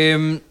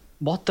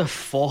 What the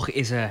fuck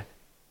is a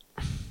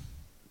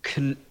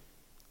Canoe.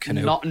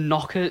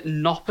 Knoppers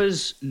nut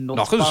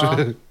Knockers.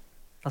 bar?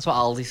 That's what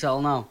Aldi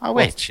sell now. Oh,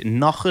 which?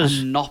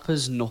 Knockers.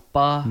 Knoppers nut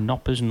bar.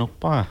 Knoppers nut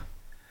bar.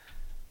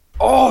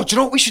 Oh, do you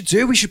know what we should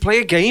do? We should play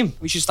a game.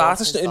 We should start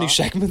a new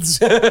segment.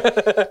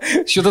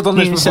 Should have done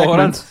this New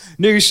beforehand. segment.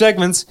 New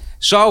segment.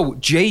 So,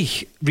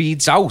 Jake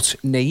reads out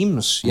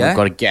names, yeah? We've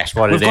got to guess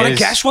what We've it got is.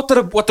 to guess what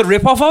the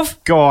rip-off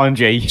of. Go on,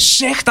 Jay.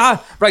 Sick,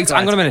 that. Right,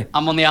 hang on a minute.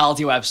 I'm on the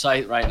Aldi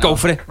website right now. Go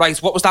for it. Right,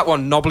 what was that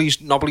one? Nobblies.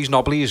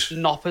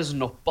 Noppers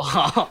Nut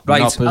Bar.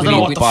 Right. Noppers I don't know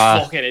what Nut the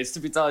Bar. fuck it is, to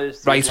be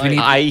honest. Right, we need-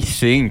 I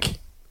think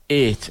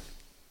it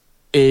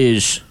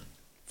is.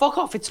 Fuck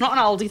off, it's not an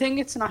Aldi thing,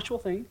 it's an actual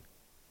thing.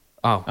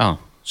 Oh.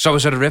 So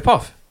is it a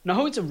rip-off?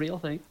 No, it's a real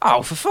thing.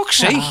 Oh, for fuck's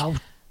sake.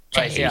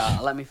 Right, yeah,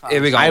 let me find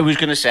Here we it. go. I was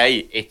going to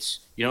say it's,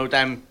 you know,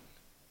 them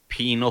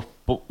peanut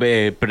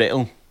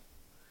brittle.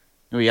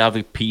 We have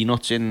like,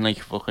 peanuts in like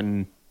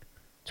fucking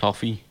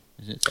toffee.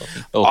 Is it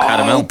toffee? Oh,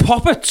 caramel.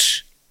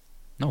 Poppets.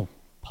 No.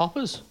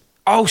 Poppers.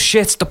 Oh,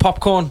 shit, the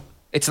popcorn.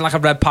 It's in like a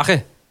red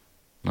packet.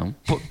 No.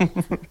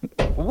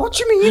 What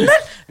do you mean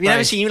then? Have you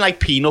never seen like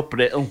peanut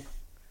brittle?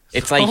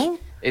 It's like Oh.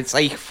 it's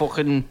like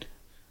fucking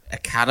a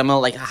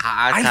caramel, like a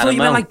hard I caramel. thought you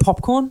meant like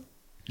popcorn.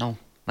 no,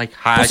 like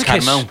hard Butterkiss.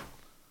 caramel.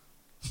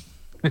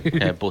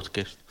 Yeah,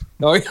 butterkiss.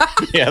 No.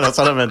 Yeah, that's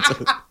what I meant.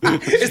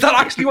 Is that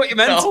actually what you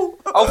meant? No.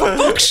 Oh, for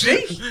fuck's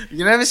sake.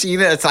 You never seen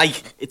it?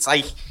 It's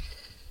like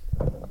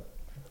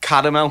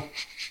caramel.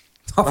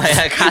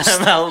 Like a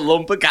caramel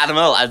lump of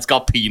caramel, and it's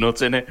got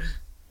peanuts in it.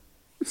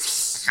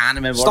 Can't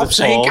remember what Stop it's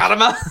saying called.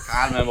 caramel.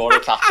 Can't remember what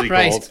it's actually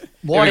Right, called.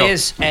 what Here we go.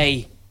 is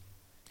a...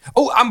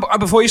 Oh, and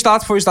before you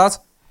start,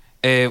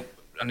 I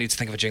need to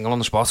think of a jingle on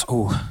the spot.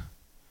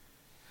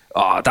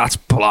 Oh, that's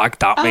black,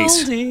 that mate.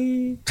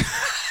 Aldi.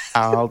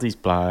 Aldi's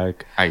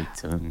black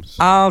items.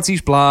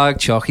 Aldi's black,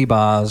 chalky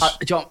bars.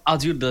 I'll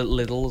do the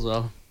Lidl as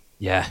well.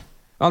 Yeah.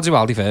 I'll do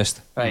Aldi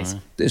first. Right.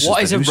 This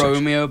What is is the a new section.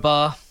 Romeo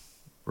bar?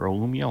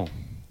 Romeo.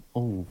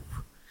 Oh,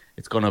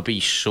 it's gonna be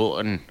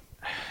something.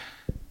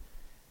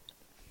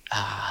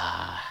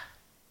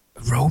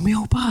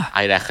 Romeo bar?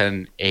 I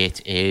reckon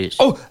it is.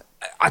 Oh,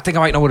 I think I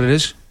might know what it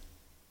is.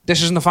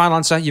 This isn't the final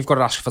answer. You've got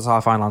to ask for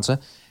the final answer.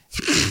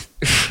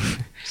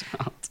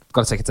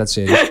 Got to take it dead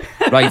serious.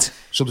 Right,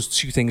 so there's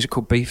two things it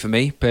could be for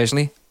me,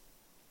 personally.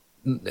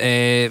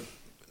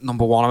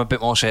 Number one, I'm a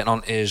bit more certain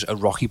on, is a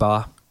Rocky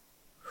bar.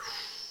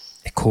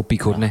 It could be,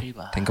 couldn't Rocky it?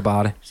 bar. Think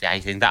about it. See, I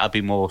think that'd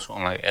be more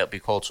something like it'd be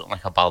called something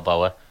like a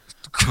Balboa,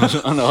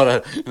 or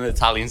an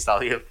Italian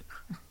stallion,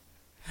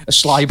 A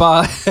Sly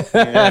bar.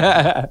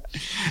 a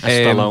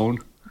Stallone.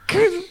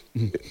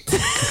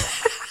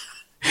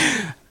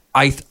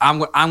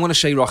 I'm going to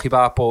say Rocky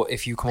bar, but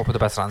if you come up with a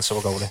better answer,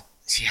 we'll go with it.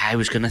 See, I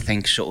was gonna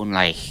think something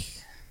like.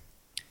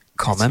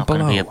 Comment It's not gonna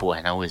below. be a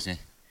Bueno, is it?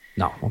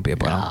 No, it won't be a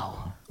Bueno.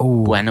 No.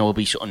 Oh, Bueno will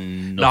be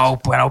something. no,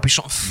 Bueno will be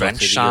something Nutty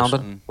French or sounding.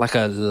 something. Like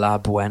a La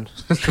Buen.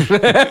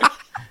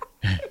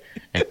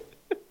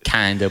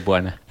 Kinda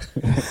Bueno.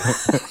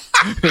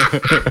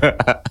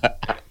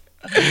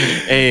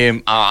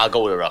 I'll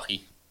go with a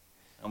Rocky.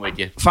 I'm with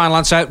you. Final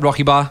answer,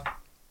 Rocky bar.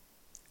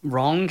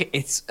 Wrong.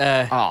 It's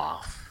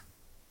Oh,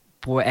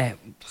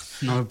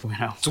 no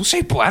Bueno. Don't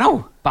say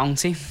Bueno.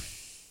 Bounty.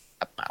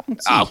 a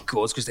bouncy. Oh,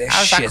 good, because they're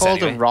How's shit that called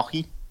anyway. a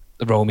Rocky?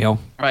 The Romeo.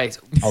 Right.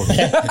 Oh,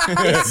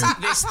 This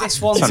one's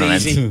That's what I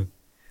easy. meant.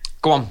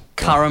 Go on.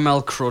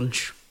 Caramel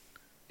crunch.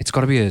 It's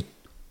got to be a...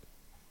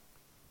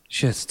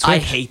 Shit, I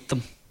Twix. hate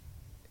them.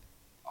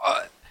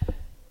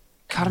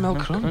 Caramel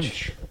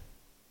crunch.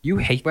 You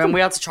hate When them?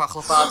 we had the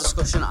chocolate bar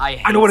discussion,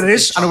 I I know what it hated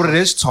is. I know what it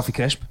is. Toffee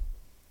crisp.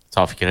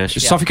 Toffee crisp.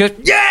 It's Toffee crisp.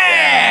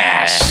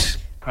 Yes!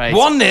 Right.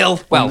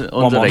 1-0. Well,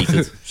 1-1.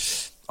 Underrated.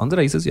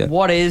 Underrated, yeah.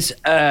 What is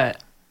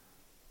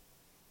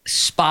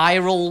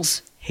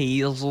Spirals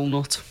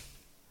hazelnut?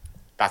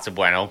 That's a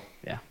Bueno.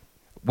 Yeah.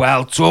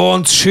 Well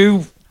done.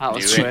 Two That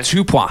was Knew quick.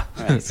 two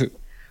points. Right.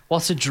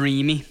 What's a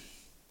dreamy?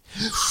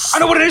 I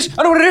know what it is.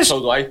 I know what it is. So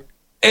do I.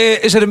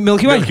 Is it a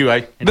Milky Way? Milky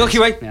Way. Milky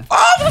Way. Yeah.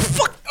 Oh,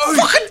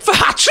 fucking for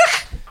hat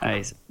trick.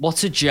 Right.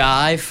 What's a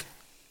jive?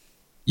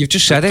 You've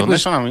just said it Done was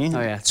this one, I mean.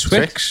 Oh yeah.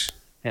 Twix.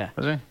 Yeah.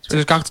 Was it?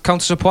 Does it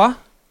count as a pois?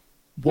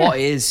 What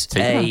is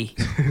Take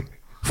a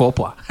 4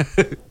 pois.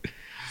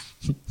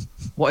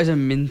 what is a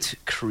mint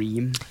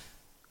cream?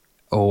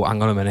 Oh,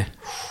 hang on a minute.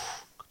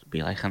 Could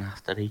be like an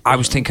after eight. I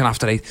was thinking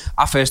after 8.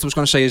 At first I was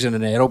going to say is in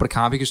an aero, but it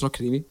can't be because it's not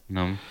creamy.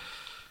 No.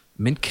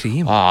 Mint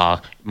cream.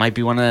 Might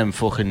be one of them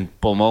fucking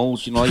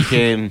bumholes, you know,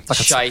 like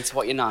Shite.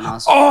 What your nan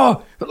has?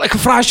 Oh, like a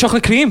fried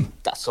chocolate cream.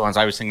 that's the ones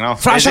I was thinking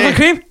of. Fried Is chocolate it?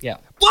 cream. Yeah.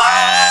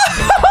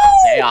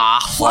 They are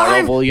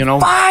horrible, you know.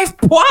 5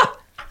 pois.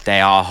 They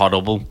are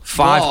horrible.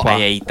 5 What? I pois.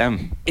 hate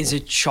them. Is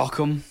it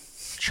chokum?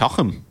 Chock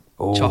 'em.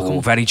 Oh,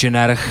 Chocolate. very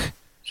generic.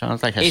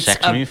 Sounds like a It's sex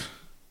a- move.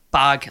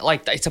 Bag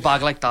like that. It's a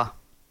bag like that.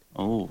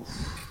 Oh,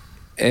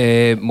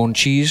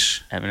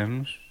 Munchies.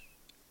 M&M's.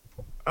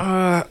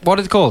 What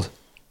is it called?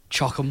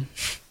 Chokum.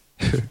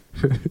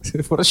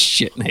 What a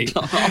shit name.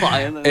 I'm not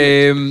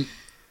lying.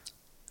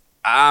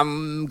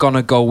 I'm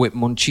gonna go with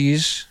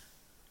Munchies.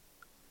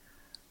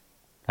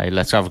 Hey,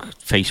 let's have a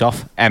face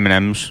off.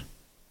 M&M's.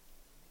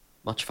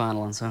 What's your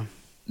final answer?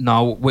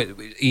 No, with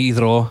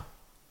either or.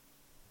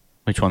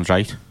 Which one's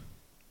right?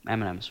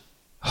 M&M's.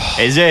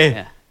 Is it?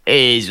 Yeah.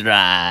 is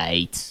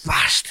right.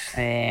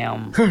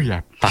 Bastard. Oh,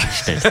 you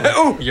bastard.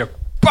 Oh, you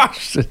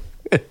bastard.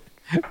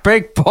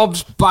 Big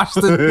Bob's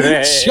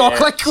bastard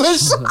chocolate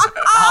quiz.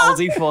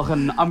 Aldi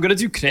fucking. I'm gonna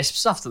do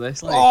crisps after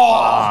this. Like.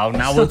 Oh,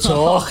 now we're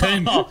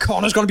talking.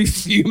 Connor's going to be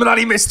fuming that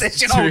he missed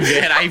this, you know.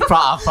 Yeah, I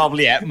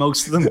probably ate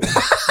most of them.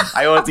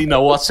 I already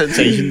know what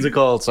sensations are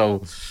called,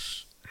 so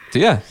Do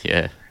you?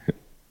 yeah.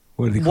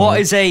 What are they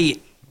What is a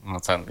I'll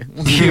tell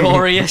you.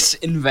 curious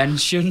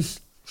invention?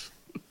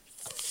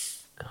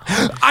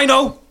 I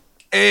know.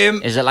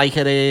 Is it like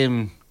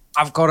a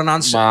I've got an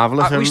answer.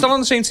 Marvellous, Are we isn't still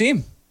on the same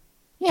team?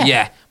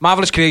 Yeah.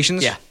 Marvelous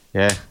Creations. Yeah.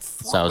 yeah?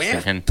 So I was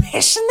We're thinking.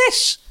 pissing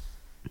this.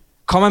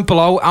 Comment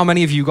below how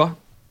many have you got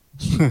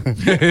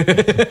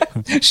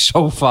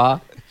so far.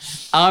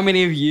 How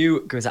many of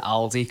you go to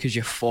Aldi because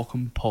you're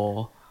fucking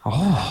poor?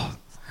 Oh.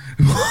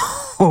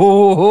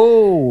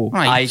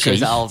 I go see.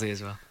 to Aldi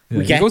as well.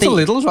 You go to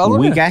Lidl as well,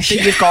 don't We you? get that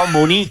you've got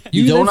money.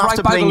 You, You don't live have right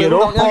to by bring the it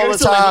Lidl, up don't you? all the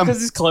time.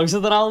 because it's closer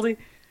than Aldi.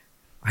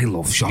 I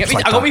love shops I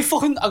like got that. me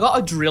fucking. I got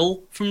a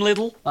drill from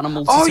Lidl and a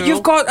multi. Oh,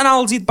 you've got an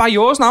Aldi by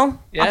yours now?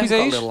 yeah, Happy I've got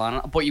a days. little on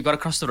it, but you've got to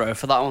cross the road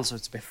for that one, so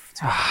it's a bit.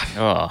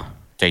 Oh,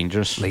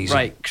 dangerous. Lazy.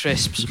 Right,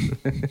 crisps.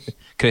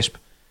 Crisp.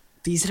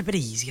 These are a bit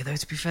easier though,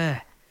 to be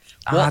fair.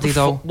 Are they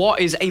though? What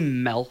is a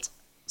melt?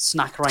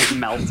 Snack right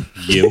melt.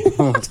 You.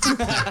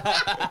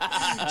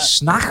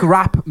 Snack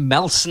wrap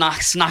melt.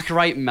 Snack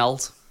right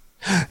melt.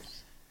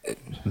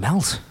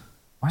 Melt?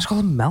 Why is it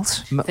called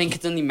melt? Think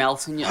it's only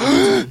melt in your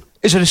own.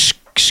 Is it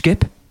a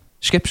skip?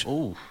 Skips?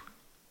 Oh.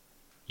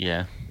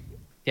 Yeah.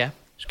 Yeah.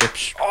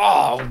 Skips.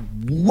 Oh,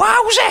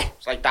 wowzy!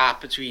 It's like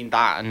that between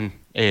that and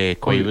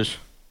Quavers.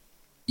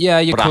 Yeah,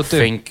 you But I could do.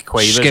 think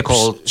Quavers Skips.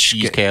 called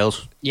cheese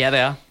curls. Yeah,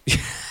 they are.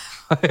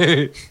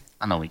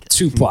 I know we get.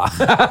 Super.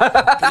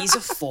 These are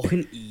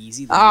fucking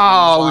easy. these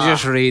Oh, ones,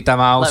 just read them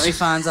out. Let me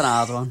find an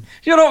hard one.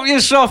 Shut up, you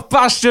soft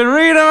bastard.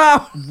 Read them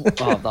out.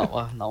 Oh,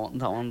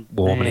 that one.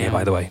 Warm in here,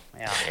 by the way.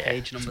 Yeah,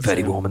 page number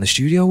Very 2. warm in the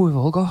studio. We've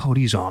all got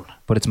hoodies on,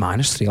 but it's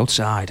 -3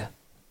 outside.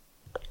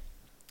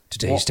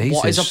 Today's date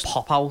What is a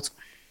pop out?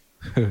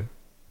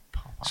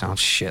 Sounds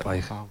shit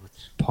like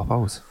pop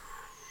out.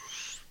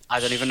 I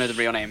don't even know the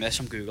real name of this.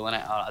 I'm googling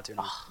it. I do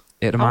not.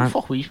 It How the reminds.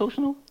 fuck were you supposed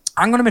to know?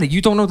 Hang on a minute.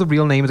 You don't know the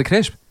real name of the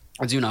crisp?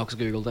 I do now because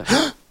I googled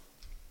it.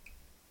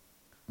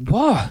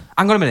 What?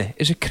 Hang on a minute.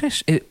 Is it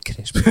crisp?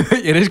 Crisp.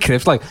 It is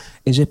crisp. Like,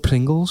 is it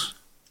Pringles?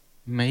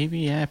 Maybe,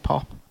 yeah,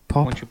 pop.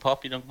 Pop. Once you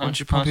pop, you don't Once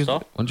you can't pop, you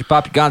stop. once you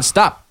pop, you can't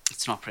stop.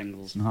 It's not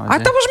Pringles. No,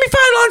 That was my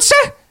final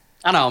answer.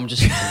 I know. I'm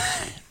just.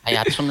 I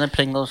had some of the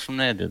Pringles from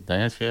there, did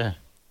I? Yeah.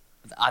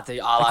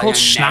 I called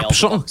Snap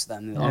something.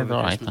 Then, Yeah, they're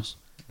alright.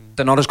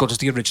 They're not as good as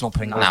the original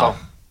Pringles. No. Though.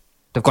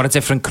 They've got a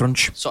different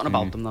crunch. Something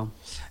about them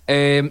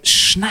though.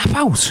 Snap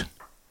out.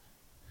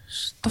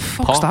 The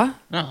fuck's Pop? that?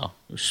 No,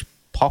 it was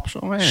pop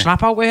somewhere.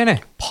 Snap out, ain't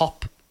it?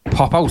 Pop.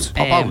 Pop out.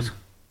 Pop out.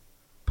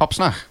 Pop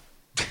snack.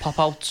 Pop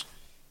out.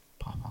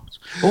 Pop out.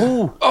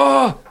 Oh,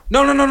 Oh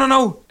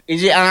no!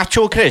 is it an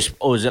actual crisp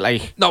or is it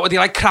like? No, are they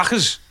like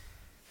crackers?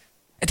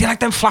 Are they like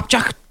them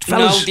flapjack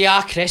fellas? No, they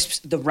are crisps.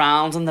 They're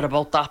round and they're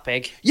about that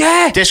big.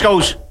 Yeah.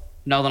 Discos.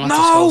 No, they're not.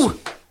 No.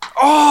 Discos.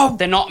 Oh,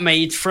 They're not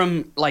made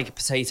from like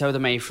potato. They're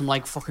made from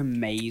like fucking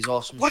maize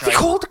or some what are shit. they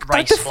called?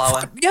 Rice the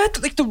flour. Yeah,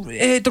 like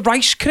the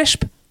rice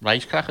crisp.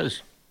 Rice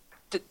crackers.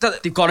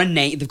 They've got a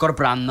name. They've got a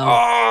brand though.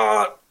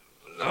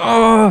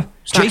 Oh,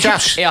 Snack Jacobs.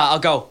 Jacks. Yeah, I'll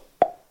go.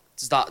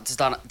 Does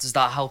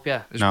that help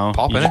you? No,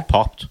 pop, you innit? just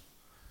popped.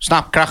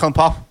 Snap, crackle and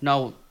pop.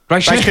 No,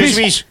 Rice Rice Krispies.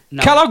 Krispies.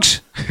 no.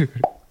 Kellogg's.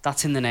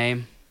 That's in the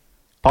name.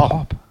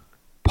 Pop.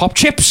 Pop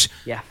chips.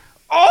 Yeah.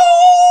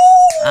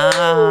 Oh.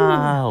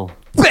 Ow.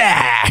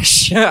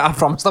 Bash. I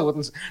promised I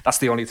wouldn't. That's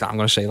the only time I'm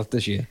going to say that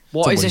this year.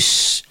 What It's is a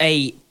this?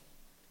 A.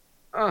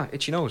 Ah,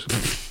 itchy nose.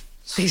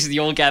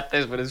 You'll get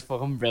this, but it's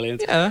fucking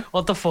brilliant. Yeah.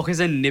 What the fuck is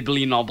a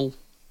nibbly nobble?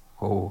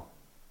 Oh,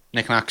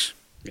 Knickknacks.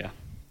 Yeah.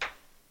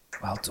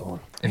 well done.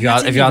 If you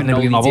had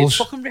nibbly novels,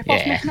 Fucking rip Yeah.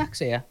 off knickknacks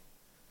here.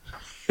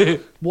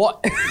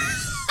 What?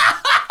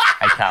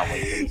 I can't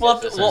wait.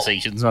 What- The what-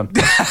 sensations on.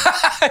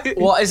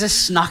 What is a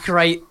snack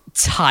right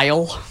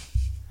tile?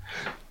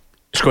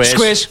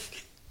 Squares.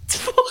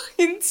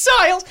 Fucking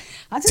tiles.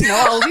 I didn't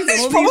know all these. all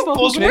these fucking fucking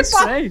buzzwords, bits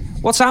that. today.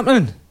 What's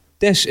happening?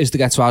 This is the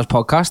Get to Ours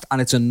podcast,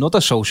 and it's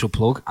another social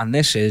plug, and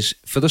this is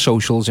for the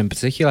socials in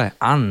particular,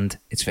 and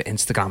it's for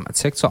Instagram and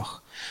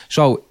TikTok.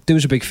 So do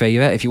us a big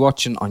favour, if you're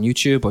watching on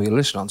YouTube or you're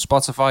listening on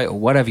Spotify or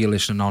whatever you're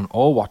listening on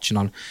or watching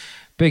on,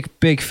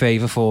 big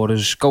favour for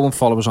us, go and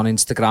follow us on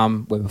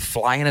Instagram. We're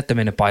flying at the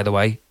minute, by the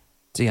way.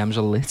 DMs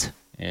are lit.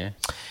 Yeah.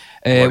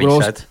 We're,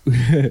 also,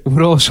 said.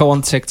 we're also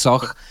on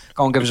TikTok.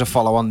 Go and give us a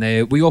follow on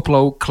there. We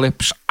upload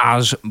clips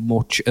as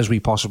much as we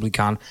possibly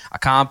can. I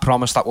can't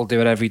promise that we'll do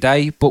it every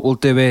day, but we'll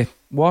do it,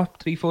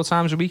 3-4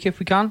 times a week if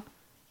we can?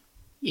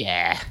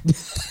 Yeah.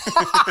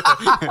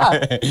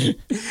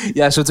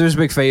 Yeah, so do us a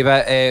big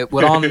favour.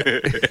 We're on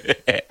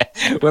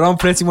we're on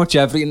pretty much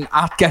everything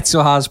at Get To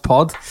Ours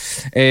Pod.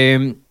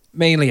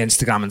 Mainly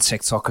Instagram and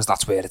TikTok, because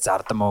that's where it's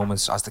at the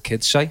moment, as the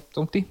kids say,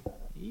 don't they?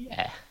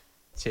 Yeah.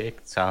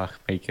 TikTok,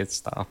 make it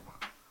stop.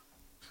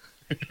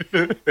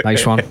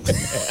 Nice one.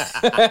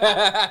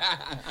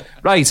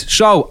 Right,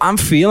 so I'm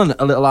feeling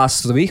a little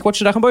artist of the week. What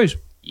you reckon, boys?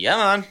 Yeah,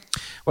 man.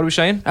 What are we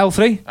saying?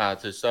 L3?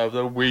 Artist of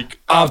the week.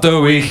 Of the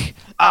week.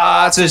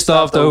 Artist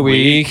of the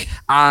week.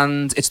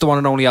 And it's the one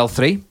and only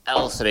L3.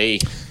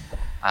 L3.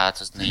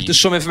 Artist name. There's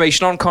some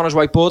information on Connor's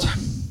whiteboard.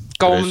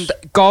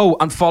 Go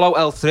and follow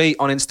L3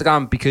 on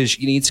Instagram because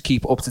you need to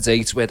keep up to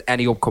date with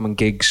any upcoming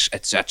gigs,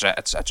 etc,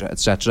 etc,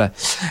 etc.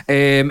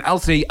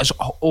 L3 has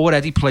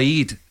already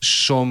played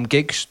some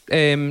gigs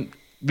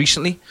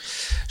recently,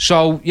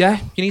 so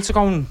yeah, you need to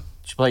go and.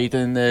 She played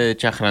in the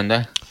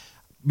Jacaranda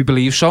We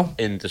believe so.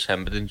 in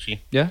December, didn't she?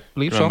 Yeah,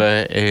 believe so.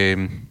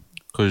 Remember,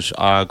 because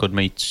our good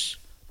mates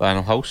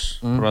Vinyl House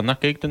were on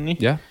that gig, didn't he?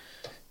 Yeah,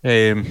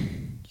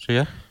 So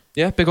yeah.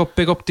 yeah. Big up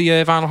the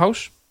Vinyl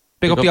House.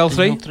 Big up the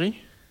L3. L3.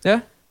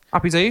 Yeah,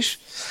 happy days.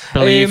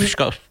 Believe she's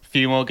got a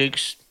few more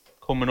gigs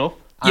coming up.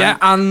 Yeah,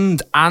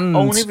 and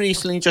Only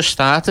recently just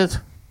started.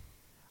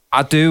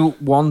 I do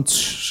want.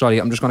 Sorry,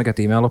 I'm just going to get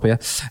the email up here.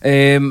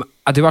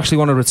 I do actually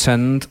want to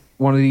attend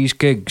one of these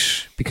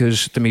gigs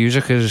because the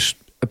music is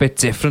a bit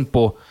different,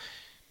 but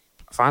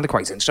I find it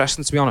quite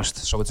interesting, to be honest.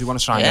 So I do want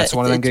to try and get to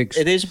one of them gigs.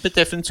 It is a bit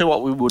different to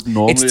what we would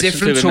normally It's listen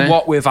different to, to isn't it?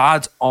 what we've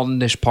had on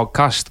this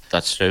podcast,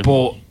 That's true.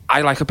 but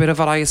I like a bit of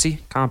variety.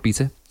 Can't beat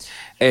it.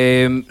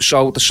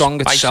 So the song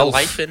Spice itself. of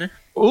life, innit?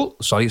 Oh,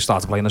 sorry,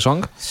 started playing the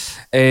song.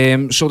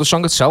 So the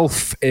song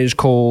itself is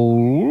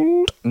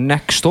called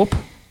Next Up.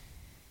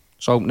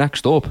 So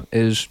Next Up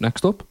is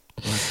Next Up.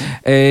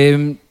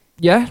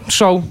 Yeah,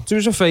 so do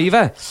us a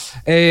favour.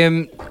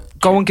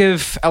 Go and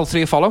give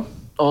L3 a follow.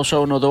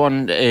 Also, another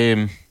one,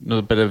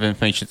 another bit of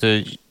information.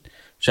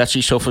 She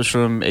actually suffers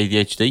from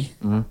ADHD,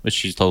 which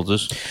she's told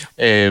us.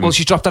 Well,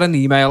 she dropped that in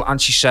the email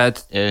and she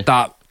said Yeah.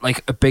 that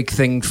like a big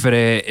thing for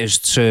her is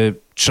to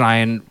try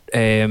and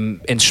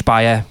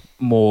inspire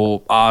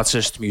more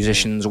artists,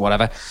 musicians, or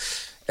whatever.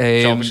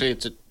 so obviously,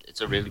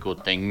 it's a really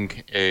good thing.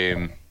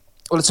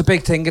 Well, it's a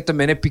big thing at the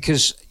minute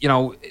because, you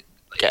know,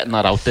 Getting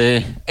that out there.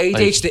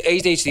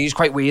 ADHD is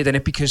quite weird in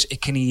it because it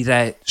can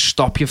either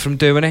stop you from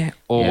doing it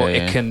or Yeah,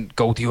 it yeah. can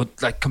go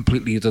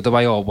completely the other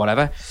way or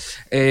whatever.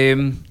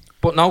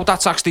 But no,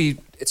 it's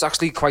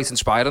actually quite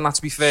inspiring. That,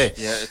 to be fair.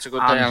 Yeah, it's a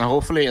good thing, and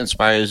hopefully it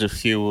inspires a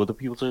few other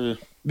people to,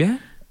 Yeah.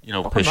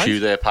 pursue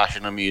right. their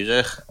passion of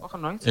music.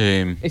 Fucking right.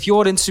 Um, If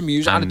you're into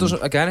music, and and-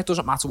 it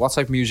doesn't matter what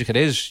type of music it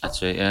is.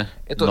 that's it, yeah.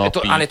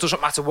 And it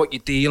doesn't matter what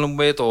you're dealing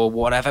with or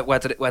whatever,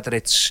 whether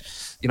it's,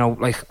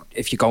 like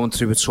if you're going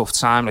through a tough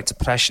time, like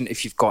depression,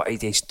 if you've got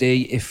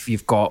ADHD, if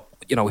you've got,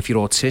 if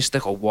you're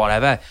autistic or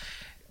whatever.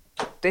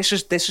 This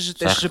is a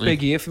Exactly.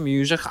 big year for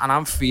music, and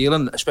I'm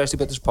feeling, especially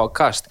with this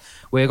podcast,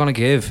 we're going to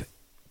give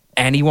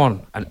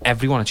anyone and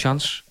everyone a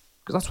chance.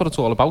 Because that's what it's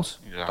all about.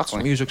 Exactly. That's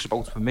what music's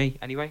about for me,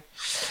 anyway.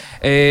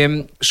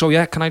 So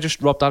yeah, can I just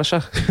rob that a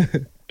sec?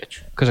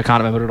 Because I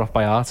can't remember it off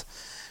by heart.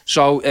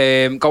 So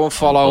go and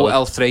follow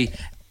L3.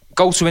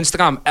 Go to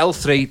Instagram,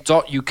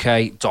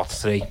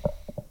 l3.uk.3.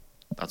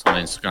 That's on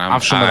Instagram.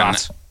 Have some of and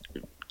that.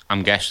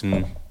 I'm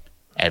guessing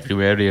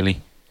everywhere,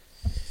 really.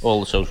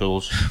 All the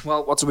socials.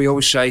 Well, what do we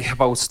always say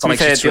about the To be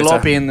likes of fair, they'll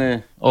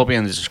Twitter? all be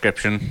in the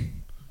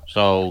description.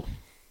 So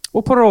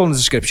We'll put it all in the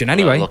description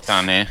anyway. look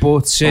down there.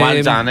 But,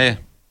 While down there,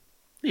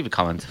 leave a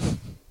comment.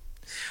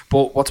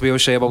 but what do we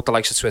always say about the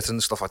likes of Twitter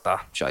and stuff like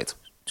that? Shite.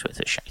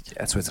 Twitter shite.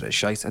 Yeah, Twitter is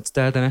shite. It's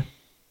dead, innit?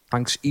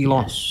 Thanks,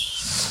 Elon.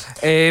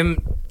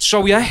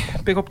 So yeah,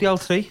 big up the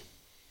L3.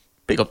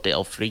 Big up the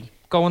L3.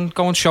 Go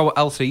and show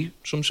L3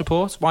 some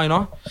support. Why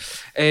not?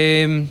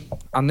 And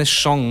this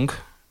song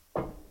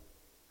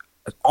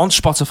on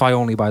Spotify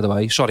only, by the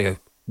way. Sorry,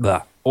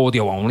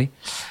 audio only.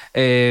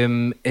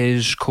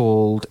 Is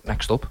called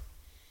Next Up.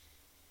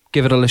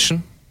 Give it a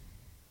listen.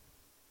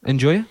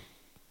 Enjoy it.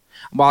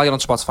 While you're on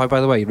Spotify, by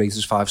the way, rate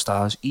us 5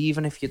 stars,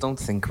 even if you don't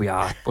think we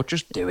are. But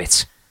just do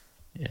it.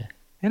 Yeah.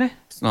 Innit?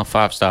 It's not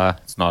 5-star.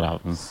 It's not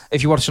happening.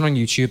 If you're watching on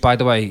YouTube, by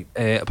the way,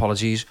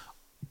 apologies.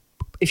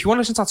 If you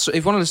want to listen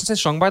to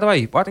this song, by the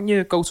way, why don't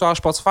you go to our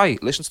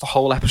Spotify, listen to the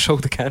whole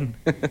episode again?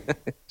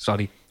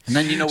 Sorry. And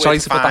then you know Sorry where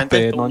to to put that find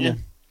it, burden on don't you? you.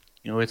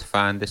 You know where to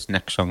find this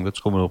next song that's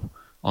coming up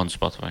on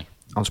Spotify.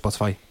 On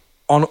Spotify.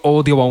 On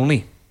audio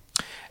only.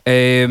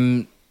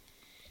 And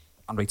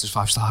rate us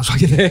 5 stars while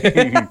you're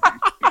there.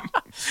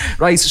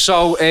 Right,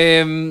 so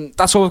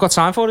that's all we've got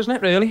time for, isn't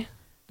it, really?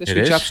 This It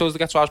week's is. episode of the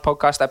Get to Ours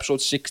podcast, episode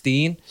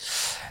 16.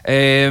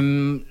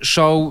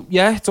 So,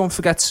 yeah, don't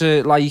forget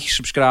to like,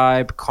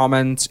 subscribe,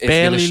 comment. If you're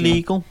Barely listening.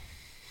 legal.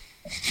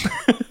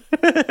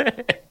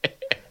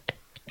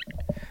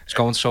 It's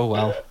going so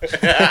well.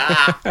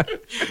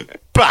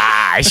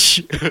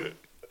 Bash!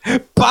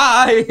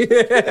 Bye!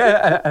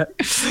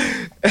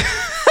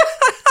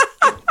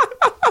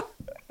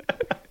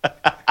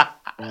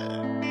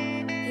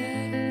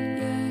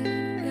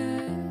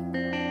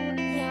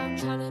 Yeah, I'm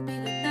trying to be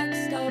the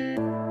next up.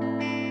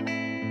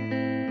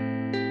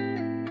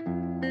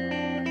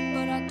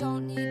 But I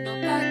don't need no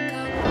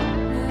backup.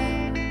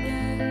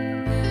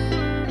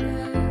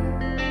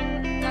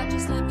 God,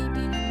 just let me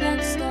be the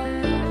next up.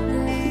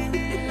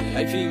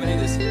 Hey, P, we need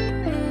this. You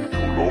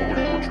know what you're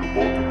about to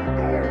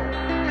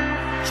know.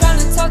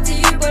 talk to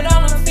you, but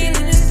all I'm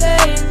feeling is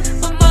pain.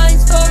 My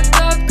mind's fucked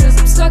up, cause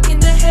I'm stuck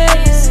in the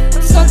haze.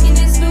 I'm stuck in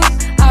this loop,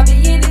 I'll be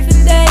in it for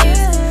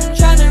days.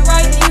 Trying to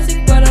write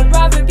music, but I'd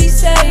rather be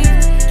safe.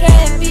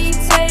 Can't be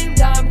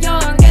tamed, I'm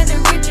young and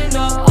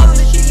original. All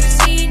the shit you've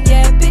seen,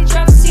 yeah, bitch,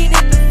 I've seen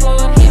it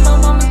before. Hear my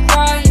mama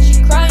crying,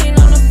 she crying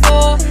on the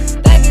floor.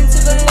 Begging to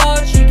the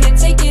Lord, she can't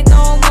take it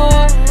no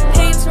more.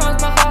 Pain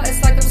surrounds my heart,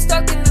 it's like I'm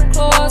stuck in the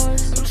claws.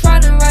 I'm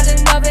trying to write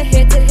another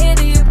hit to hear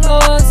the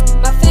applause.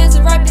 My fans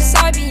are right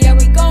beside me, yeah,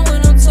 we going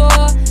on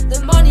tour. The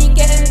money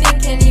getting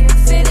big, can't even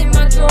fit in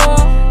my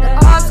drawer. The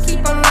odds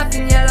keep on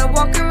laughing, yeah, I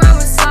walk around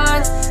with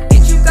signs.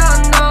 Bitch, you got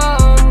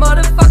no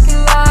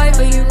motherfucking life.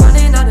 Are you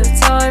running out of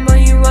time? Are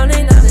you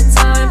running out of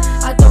time?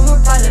 I don't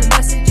reply to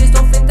messages,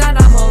 don't think that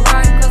I'm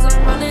alright. Cause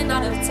I'm running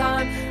out of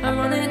time, I'm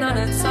running out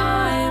of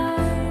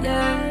time.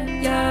 Yeah,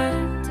 yeah.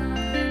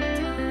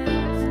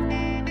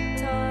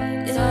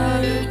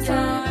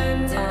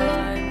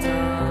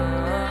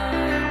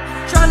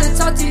 Trying to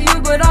talk to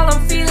you, but all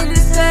I'm feeling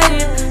is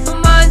pain. My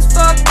mind's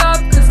fucked up,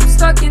 cause I'm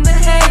stuck in the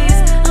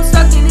haze. I'm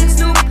stuck in this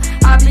loop,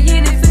 I'll be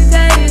in it for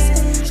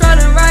days. Trying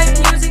to write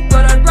music,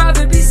 but I'd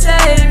rather be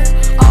safe.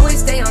 Always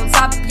stay on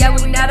top, yeah,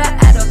 we never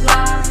at a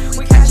block.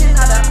 We catch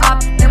another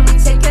up, then we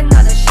take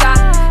another shot.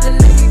 The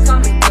liquor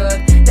coming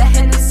good, the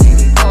Hennessy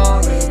we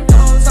pouring.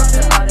 Don't talk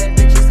to other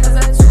bitches, cause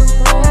I'm too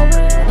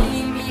boring.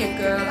 Need me a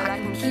girl I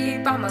can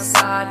keep by my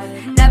side.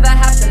 Never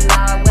have to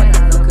lie when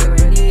I look her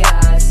in the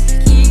eyes.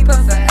 Keep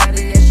her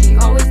forever, yeah, she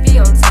always be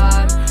on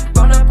time.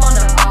 Run up on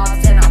her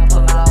odds, then I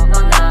pull out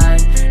my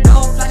nine.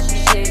 No flashy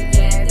shit,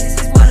 yeah,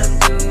 this is what I'm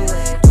doing.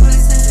 Do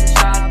this since a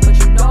child, but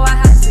you know I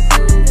had to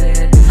prove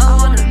it. I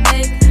wanna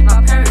make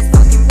my parents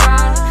fucking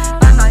proud.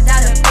 Buy my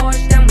dad a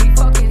Porsche, then we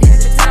fucking hit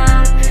the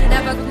town.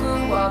 Never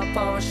grew up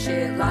on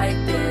shit like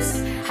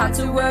this. Had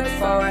to work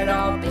for it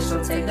all, bitch,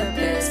 don't take the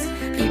piss.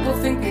 People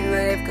think we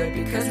live good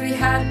because we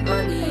had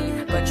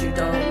money, but you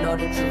don't know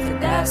the truth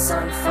and that's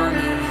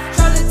unfunny.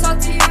 Trying to talk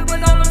to you,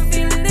 but all I'm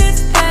feeling is